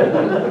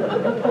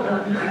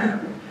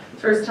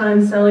 First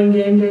time selling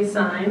game day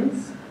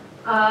signs.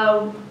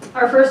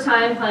 Our first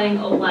time playing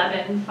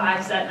 11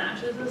 5-set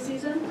matches this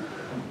season.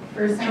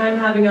 First time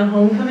having a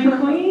homecoming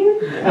queen.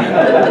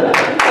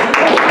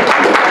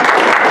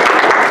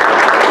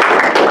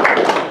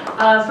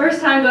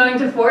 First time going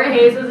to Fort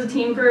Hays as a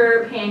team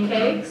for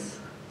pancakes.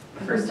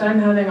 First time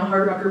having a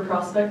Hardrocker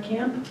prospect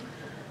camp.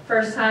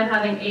 First time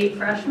having 8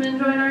 freshmen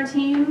join our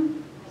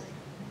team.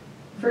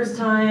 First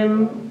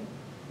time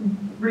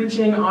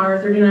reaching our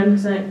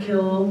 39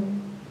 kill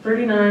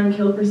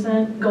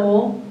percent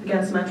goal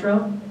against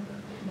Metro.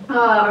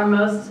 Our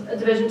most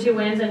Division II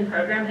wins in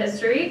program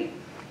history.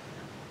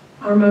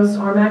 Our most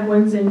RMAC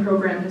wins in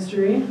program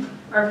history.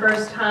 Our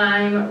first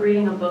time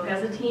reading a book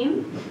as a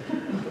team.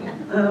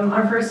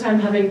 Our first time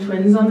having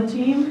twins on the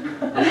team.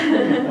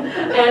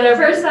 And our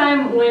first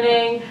time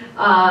winning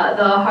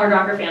the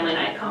Hardrocker Family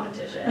Night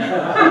competition.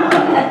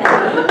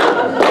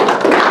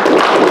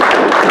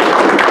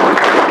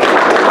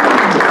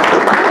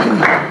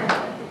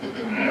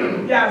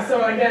 yeah,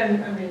 so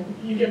again, I mean,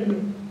 you give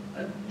them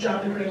a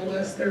job to create a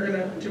list, they're going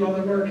to do all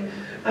the work.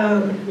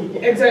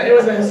 It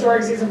was a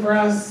historic season for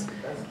us.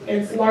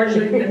 It's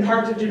largely in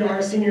part due to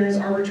our seniors,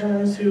 our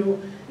returners who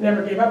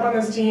never gave up on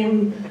this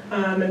team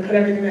and put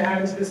everything they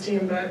had into this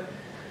team. But,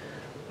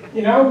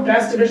 you know,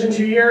 best Division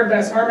II year,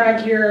 best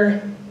RMAC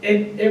year,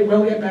 it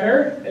will get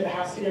better. It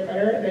has to get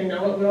better. They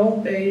know it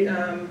will.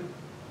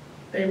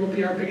 They will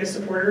be our biggest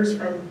supporters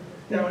from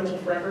now until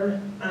forever.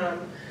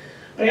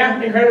 But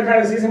yeah, incredibly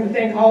proud of the season. We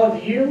thank all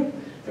of you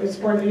for the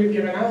support that you've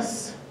given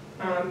us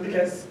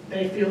because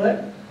they feel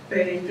it.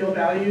 They feel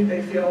valued.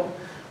 They feel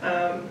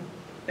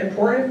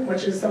important,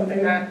 which is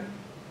something that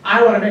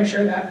I want to make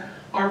sure that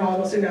our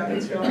volleyball student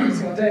athletes feel every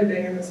single day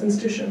being in this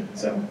institution.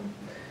 So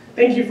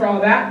thank you for all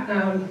that.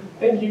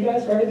 Thank you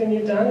guys for everything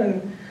you've done.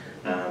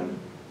 And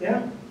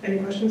yeah, any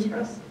questions for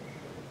us?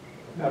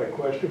 Not a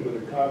question, but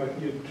a comment.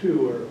 You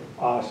two are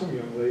awesome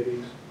young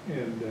ladies.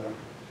 And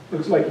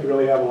looks like you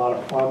really have a lot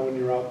of fun when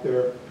you're out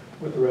there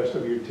with the rest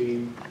of your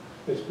team.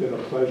 It's been a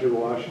pleasure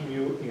watching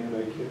you, and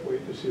I can't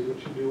wait to see what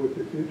you do with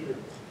your future.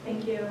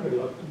 Thank you. Good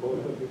luck to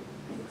both of you.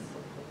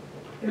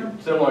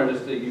 Similar,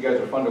 just that you guys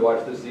are fun to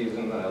watch this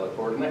season, and I look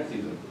forward to next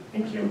season.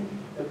 Thank you.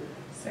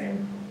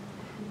 Same.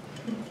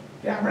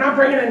 Yeah, we're not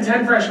bringing in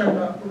 10 freshmen,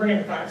 but we're bringing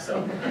in 5,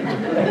 so.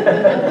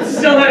 It's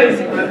still not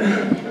easy, but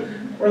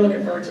we're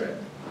looking forward to it.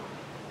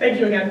 Thank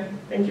you again.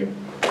 Thank you.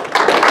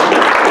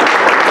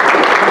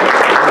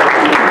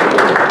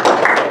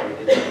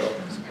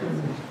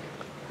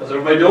 How's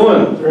everybody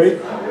doing?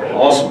 Great.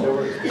 Awesome.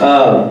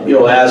 You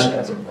know,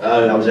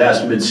 I was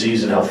asked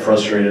mid-season how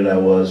frustrated I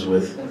was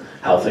with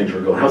how things were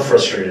going. How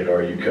frustrated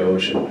are you,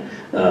 Coach?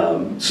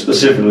 And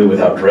specifically with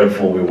how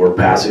dreadful we were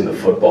passing the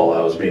football,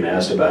 I was being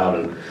asked about.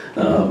 And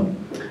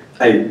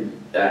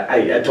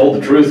I told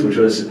the truth, which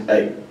was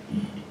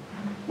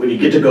when you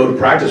get to go to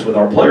practice with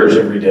our players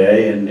every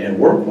day and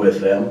work with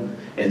them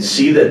and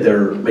see that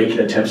they're making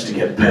attempts to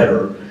get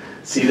better,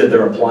 see that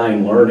they're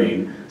applying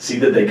learning, see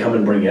that they come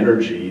and bring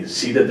energy,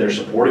 see that they're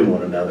supporting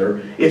one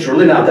another, it's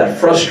really not that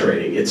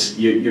frustrating.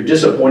 You're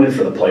disappointed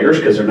for the players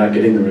because they're not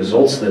getting the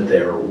results that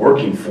they're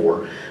working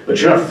for, but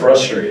you're not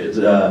frustrated.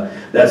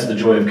 That's the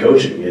joy of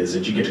coaching, is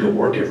that you get to go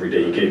work every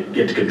day. You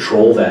get to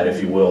control that,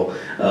 if you will.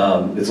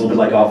 It's a little bit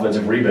like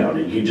offensive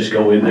rebounding. You can just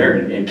go in there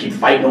and keep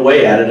fighting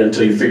away at it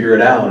until you figure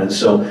it out. And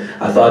so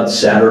I thought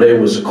Saturday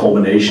was a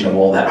culmination of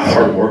all that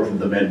hard work that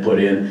the men put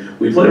in.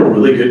 We played a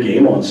really good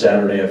game on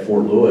Saturday at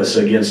Fort Lewis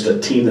against a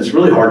team that's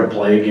really hard to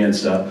play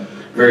against, a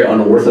very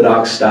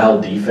unorthodox style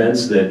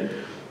defense that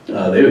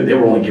they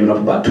were only giving up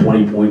about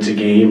 20 points a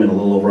game and a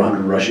little over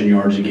 100 rushing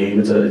yards a game.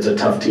 It's a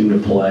tough team to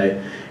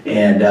play.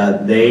 And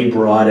they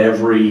brought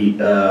every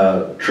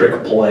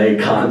trick play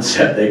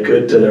concept they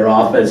could to their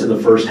offense in the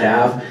first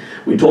half.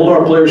 We told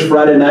our players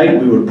Friday night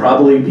we would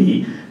probably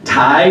be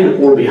tied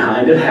or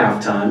behind at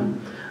halftime,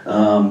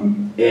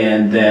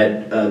 and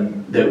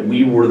that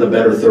we were the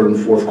better third and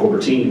fourth quarter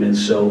team. And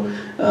so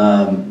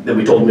then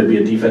we told them it'd be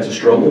a defensive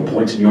struggle,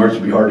 points and yards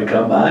would be hard to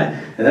come by,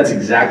 and that's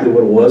exactly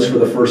what it was for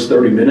the first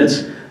 30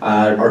 minutes.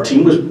 Our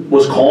team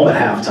was calm at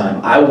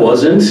halftime. I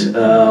wasn't,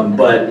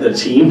 but the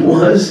team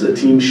was. The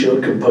team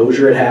showed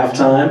composure at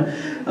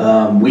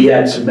halftime. We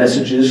had some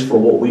messages for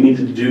what we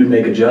needed to do to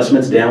make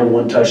adjustments. Down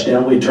 1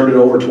 touchdown. We turned it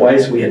over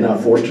twice. We had not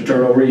forced a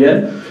turnover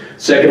yet.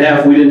 Second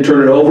half, we didn't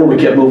turn it over. We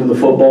kept moving the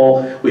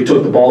football. We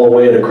took the ball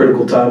away at a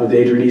critical time with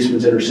Adrian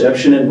Eastman's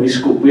interception, and we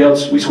scored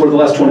the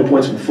last 20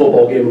 points of the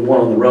football game and won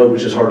on the road,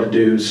 which is hard to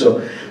do.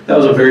 So that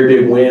was a very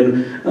big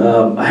win.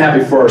 I'm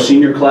happy for our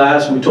senior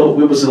class. It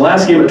was the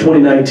last game of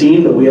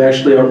 2019, but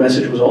our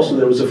message was also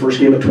that it was the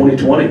first game of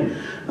 2020.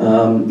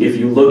 If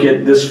you look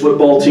at this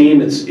football team,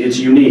 it's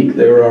unique.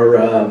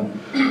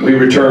 We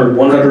returned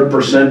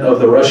 100% of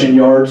the rushing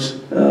yards.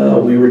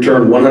 We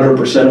returned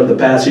 100% of the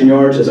passing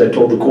yards. As I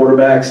told the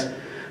quarterbacks,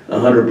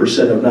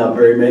 100% of not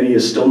very many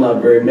is still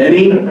not very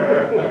many.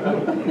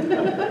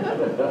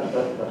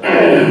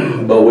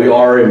 But we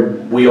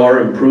are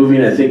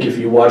improving. I think if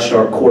you watched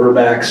our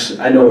quarterbacks,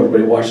 I know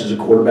everybody watches the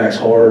quarterbacks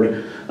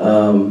hard.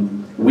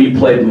 We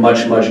played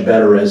much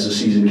better as the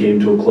season came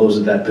to a close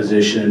at that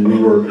position,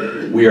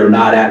 and we are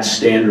not at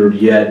standard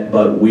yet,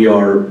 but we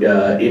are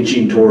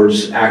inching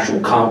towards actual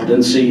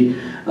competency.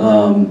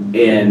 And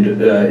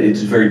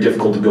it's very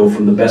difficult to go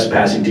from the best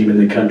passing team in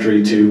the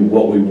country to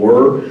what we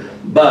were,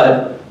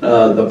 but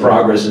the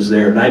progress is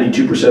there.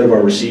 92% of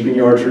our receiving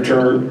yards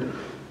returned,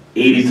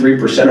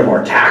 83% of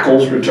our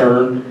tackles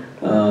returned,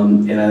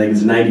 and I think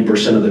it's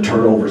 90% of the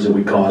turnovers that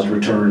we caused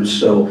returns.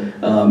 So,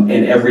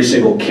 and every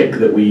single kick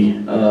that we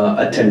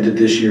attempted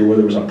this year,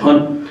 whether it was a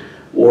punt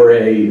or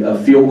a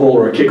field goal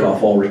or a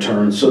kickoff, all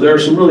returned. So there are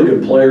some really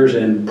good players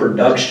and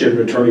production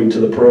returning to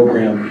the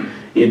program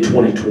in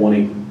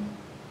 2020.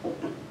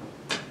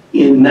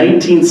 In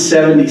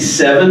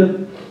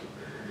 1977,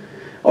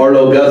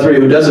 Arlo Guthrie,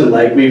 who doesn't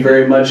like me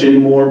very much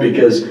anymore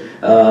because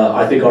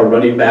I think our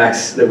running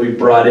backs that we've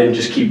brought in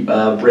just keep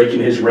breaking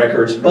his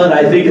records. But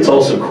I think it's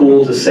also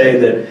cool to say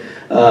that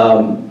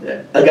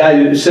a guy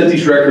who set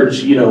these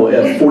records,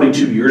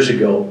 42 years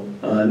ago,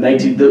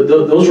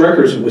 those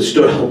records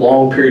withstood a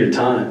long period of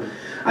time.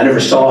 I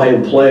never saw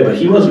him play, but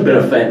he must have been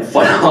a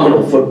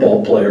phenomenal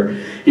football player.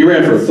 He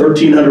ran for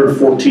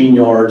 1,314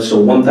 yards,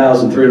 so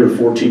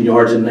 1,314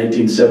 yards in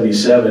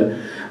 1977.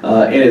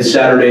 And in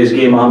Saturday's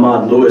game,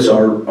 Ahmad Lewis,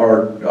 our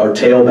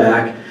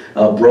tailback,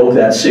 broke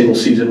that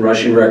single-season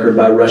rushing record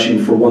by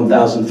rushing for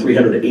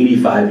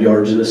 1,385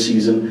 yards in a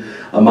season.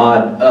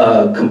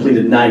 Ahmad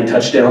completed 9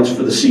 touchdowns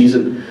for the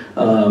season.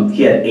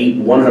 He had 8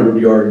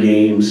 100-yard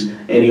games,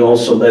 and he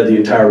also led the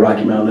entire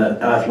Rocky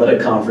Mountain Athletic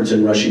Conference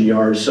in rushing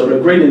yards. So a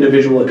great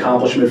individual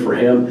accomplishment for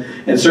him,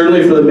 and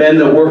certainly for the men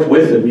that worked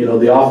with him,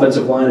 the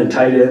offensive line and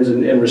tight ends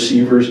and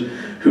receivers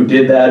who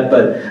did that.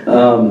 But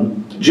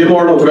Jim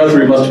Arnold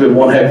Guthrie must have been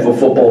one heck of a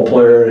football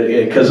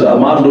player, because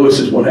Ahmad Lewis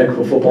is one heck of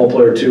a football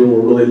player too, and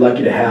we're really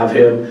lucky to have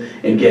him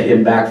and get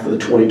him back for the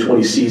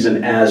 2020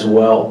 season as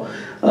well.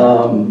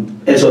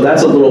 And so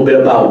that's a little bit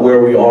about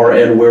where we are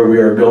and where we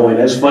are going.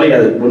 It's funny,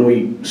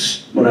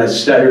 when I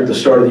sat here at the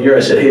start of the year, I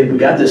said, hey, we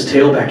got this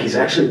tailback. He's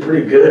actually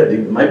pretty good. He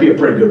might be a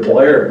pretty good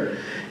player.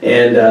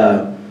 And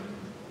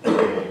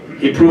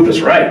he proved us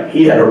right.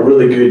 He had a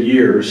really good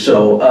year,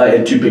 so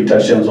and 2 big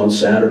touchdowns on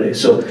Saturday.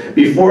 So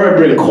before I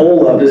bring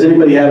Cole up, does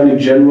anybody have any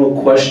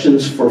general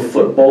questions for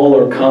football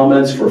or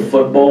comments for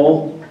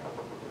football?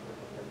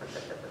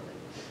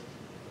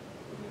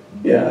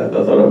 Yeah, I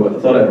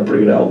thought I had a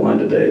pretty good outline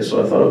today, so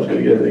I thought I was going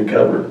to get everything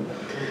covered.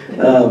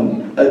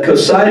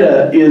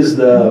 COSIDA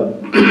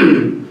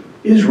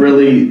is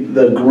really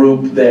the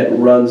group that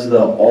runs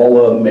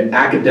the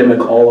academic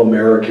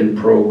All-American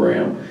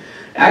program.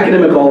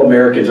 Academic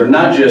All-Americans are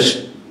not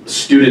just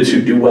students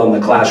who do well in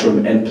the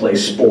classroom and play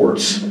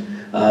sports.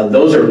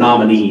 Those are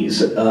nominees.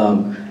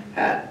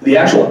 The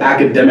actual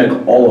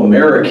academic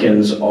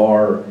All-Americans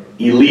are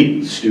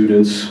elite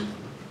students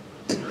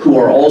who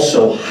are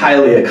also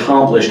highly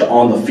accomplished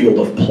on the field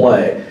of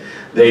play.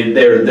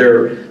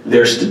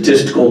 They're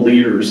statistical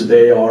leaders.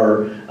 They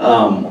are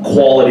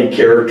quality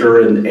character,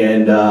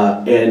 and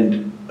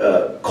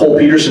Cole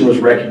Peterson was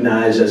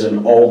recognized as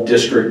an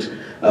all-district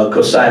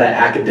COSIDA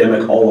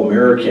Academic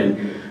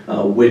All-American,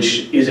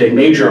 which is a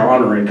major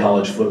honor in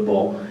college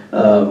football.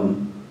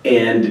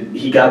 And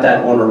he got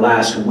that honor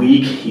last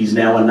week. He's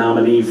now a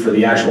nominee for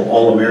the actual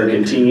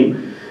All-American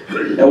team.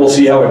 And we'll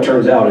see how it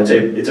turns out.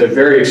 It's a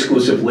very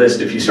exclusive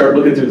list. If you start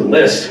looking through the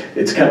list,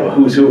 it's kind of a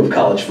who's who of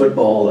college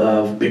football,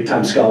 of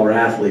big-time scholar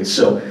athletes.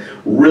 So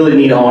really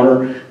neat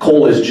honor.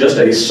 Cole is just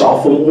a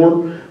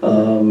sophomore,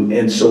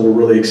 and so we're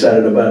really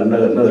excited about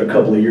another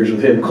couple of years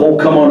with him. Cole,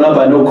 come on up.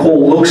 I know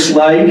Cole looks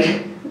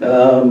like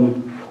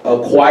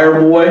a choir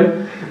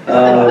boy.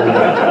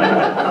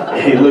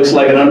 He looks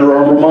like an Under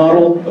Armour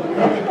model.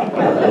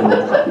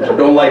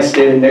 Don't like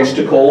standing next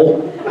to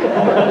Cole.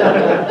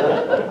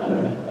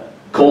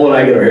 Cole and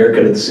I get our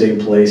haircut at the same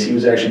place. He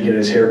was actually getting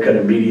his haircut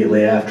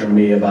immediately after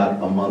me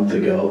about a month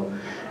ago,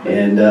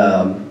 and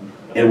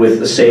with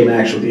the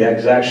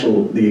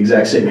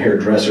exact same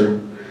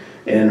hairdresser.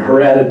 And her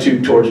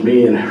attitude towards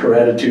me and her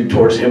attitude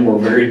towards him were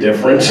very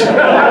different.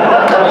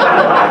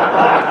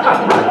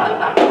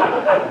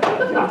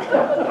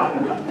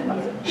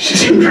 She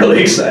seemed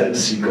really excited to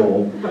see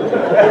Cole.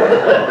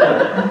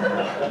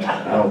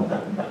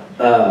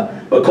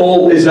 But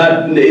Cole is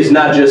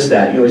not just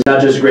that. He's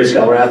not just a great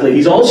scholar athlete.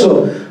 He's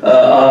also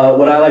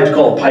what I like to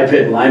call a pipe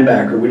hitting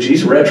linebacker, which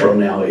he's retro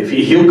now.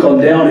 He'll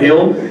come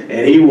downhill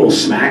and he will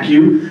smack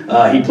you.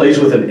 He plays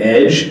with an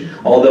edge,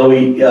 although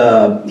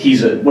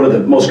he's one of the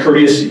most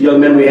courteous young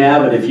men we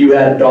have. And if you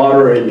had a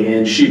daughter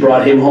and she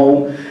brought him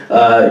home,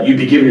 you'd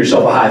be giving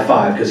yourself a high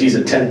five, because he's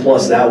a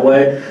 10+ that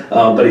way.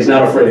 But he's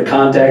not afraid of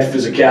contact,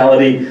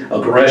 physicality,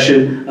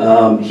 aggression.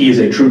 He is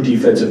a true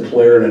defensive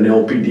player and an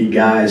LPD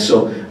guy.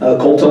 So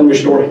Cole, tell him your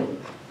story.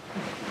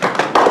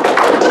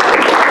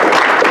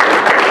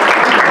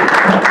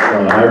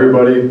 Hi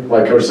everybody,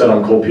 like Coach said,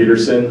 I'm Cole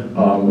Peterson.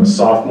 I'm a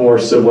sophomore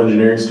civil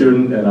engineering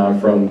student, and I'm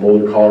from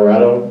Boulder,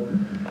 Colorado.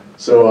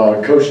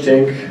 So Coach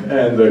Tink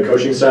and the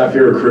coaching staff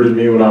here recruited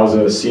me when I was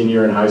a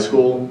senior in high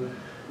school.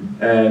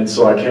 And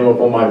so I came up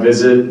on my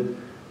visit,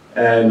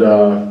 and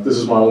this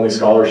is my only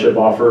scholarship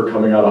offer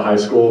coming out of high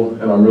school,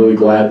 and I'm really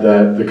glad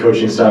that the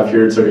coaching staff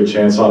here took a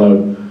chance on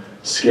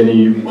a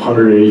skinny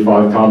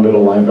 185-pound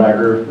middle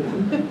linebacker.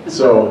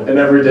 So, and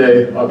every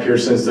day up here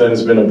since then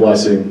has been a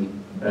blessing,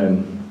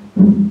 and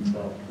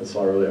so that's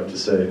all I really have to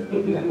say.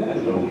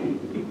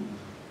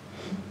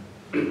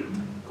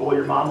 Well,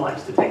 your mom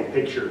likes to take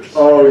pictures.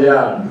 Oh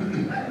yeah.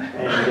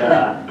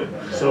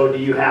 And so do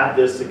you have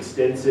this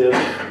extensive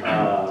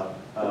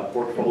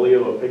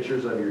portfolio of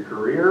pictures of your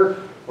career,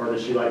 or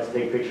does she like to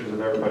take pictures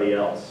of everybody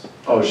else?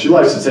 Oh, she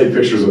likes to take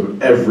pictures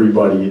of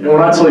everybody. And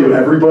when I tell you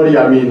everybody,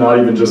 I mean not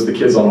even just the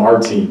kids on our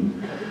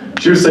team.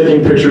 She was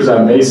taking pictures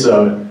at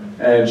Mesa,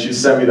 and she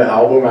sent me the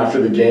album after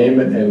the game,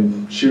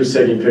 and she was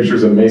taking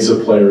pictures of Mesa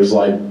players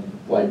like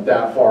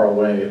that far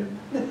away.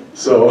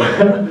 So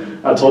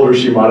I told her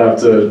she might have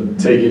to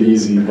take it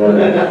easy, but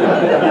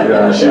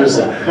yeah, she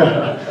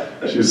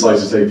just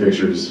likes to take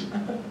pictures.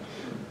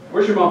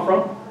 Where's your mom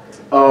from?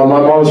 My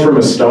mom's from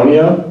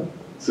Estonia.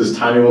 It's this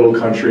tiny little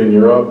country in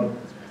Europe.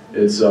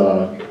 It's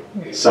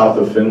south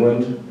of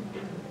Finland.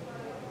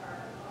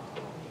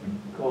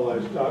 Cole,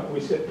 we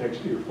sit next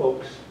to your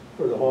folks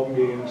for the home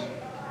games,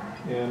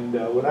 and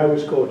when I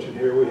was coaching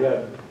here, we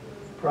had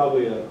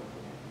probably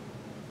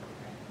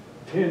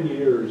 10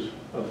 years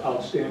of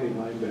outstanding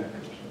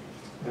linebackers,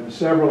 and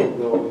several of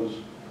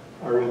those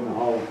are in the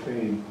Hall of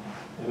Fame.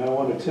 And I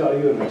want to tell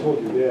you, and I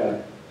told your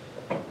dad,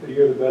 that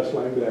you're the best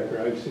linebacker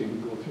I've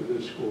seen go through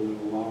this school in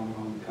a long,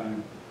 long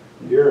time.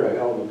 You're a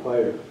hell of a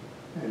player,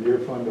 and you're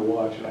fun to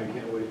watch, and I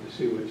can't wait to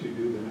see what you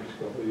do the next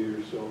couple of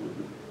years. So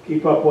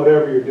keep up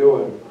whatever you're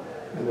doing,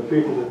 and the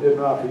people that didn't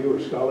offer you a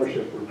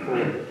scholarship were full.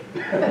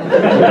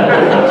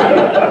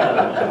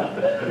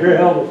 You're a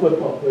hell of a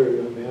football player,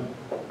 young man.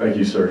 Thank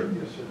you, sir.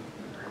 Yes, sir.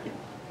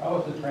 How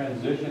was the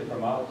transition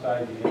from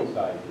outside to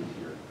inside this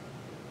year?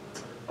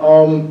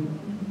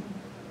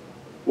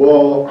 Well,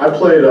 Well, I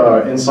played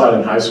inside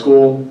in high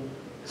school,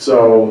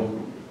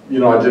 so, you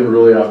know, I didn't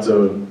really have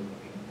to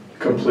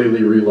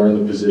completely relearn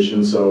the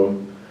position, so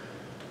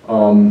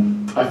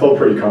I felt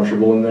pretty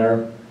comfortable in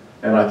there.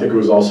 And I think it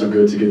was also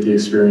good to get the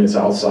experience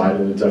outside,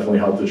 and it definitely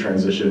helped the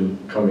transition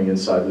coming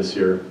inside this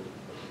year.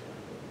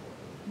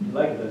 You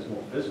like it that it's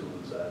more physical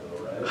inside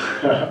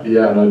though, right?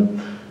 Yeah, and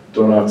I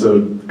don't have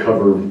to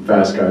cover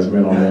fast guys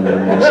man on man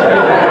anymore. So.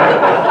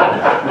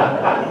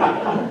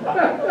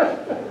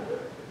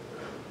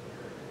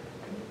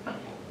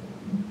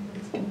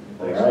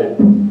 All right,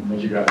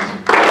 thank you guys.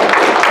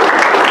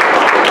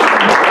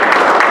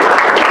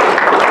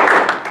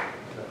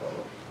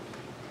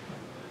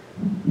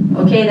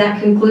 Okay,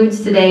 that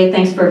concludes today.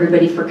 Thanks for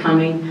everybody for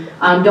coming.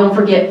 Don't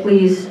forget,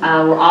 please,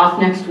 we're off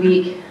next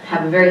week.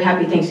 Have a very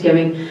happy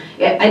Thanksgiving.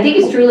 I think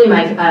it's truly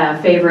my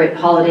favorite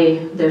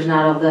holiday. There's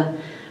not all the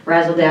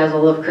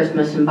razzle-dazzle of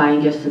Christmas and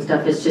buying gifts and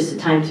stuff. It's just a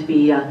time to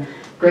be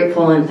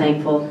grateful and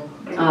thankful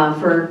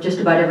for just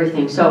about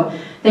everything. So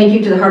thank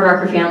you to the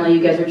Hardrocker family.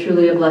 You guys are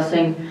truly a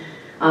blessing.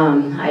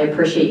 I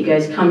appreciate you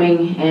guys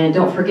coming. And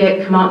don't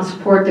forget, come out and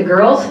support the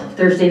girls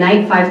Thursday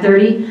night,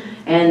 5:30.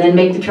 And then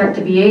make the trek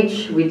to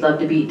BH. We'd love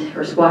to beat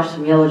or squash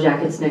some Yellow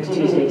Jackets next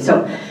Tuesday.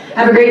 So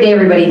have a great day,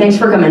 everybody. Thanks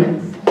for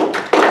coming.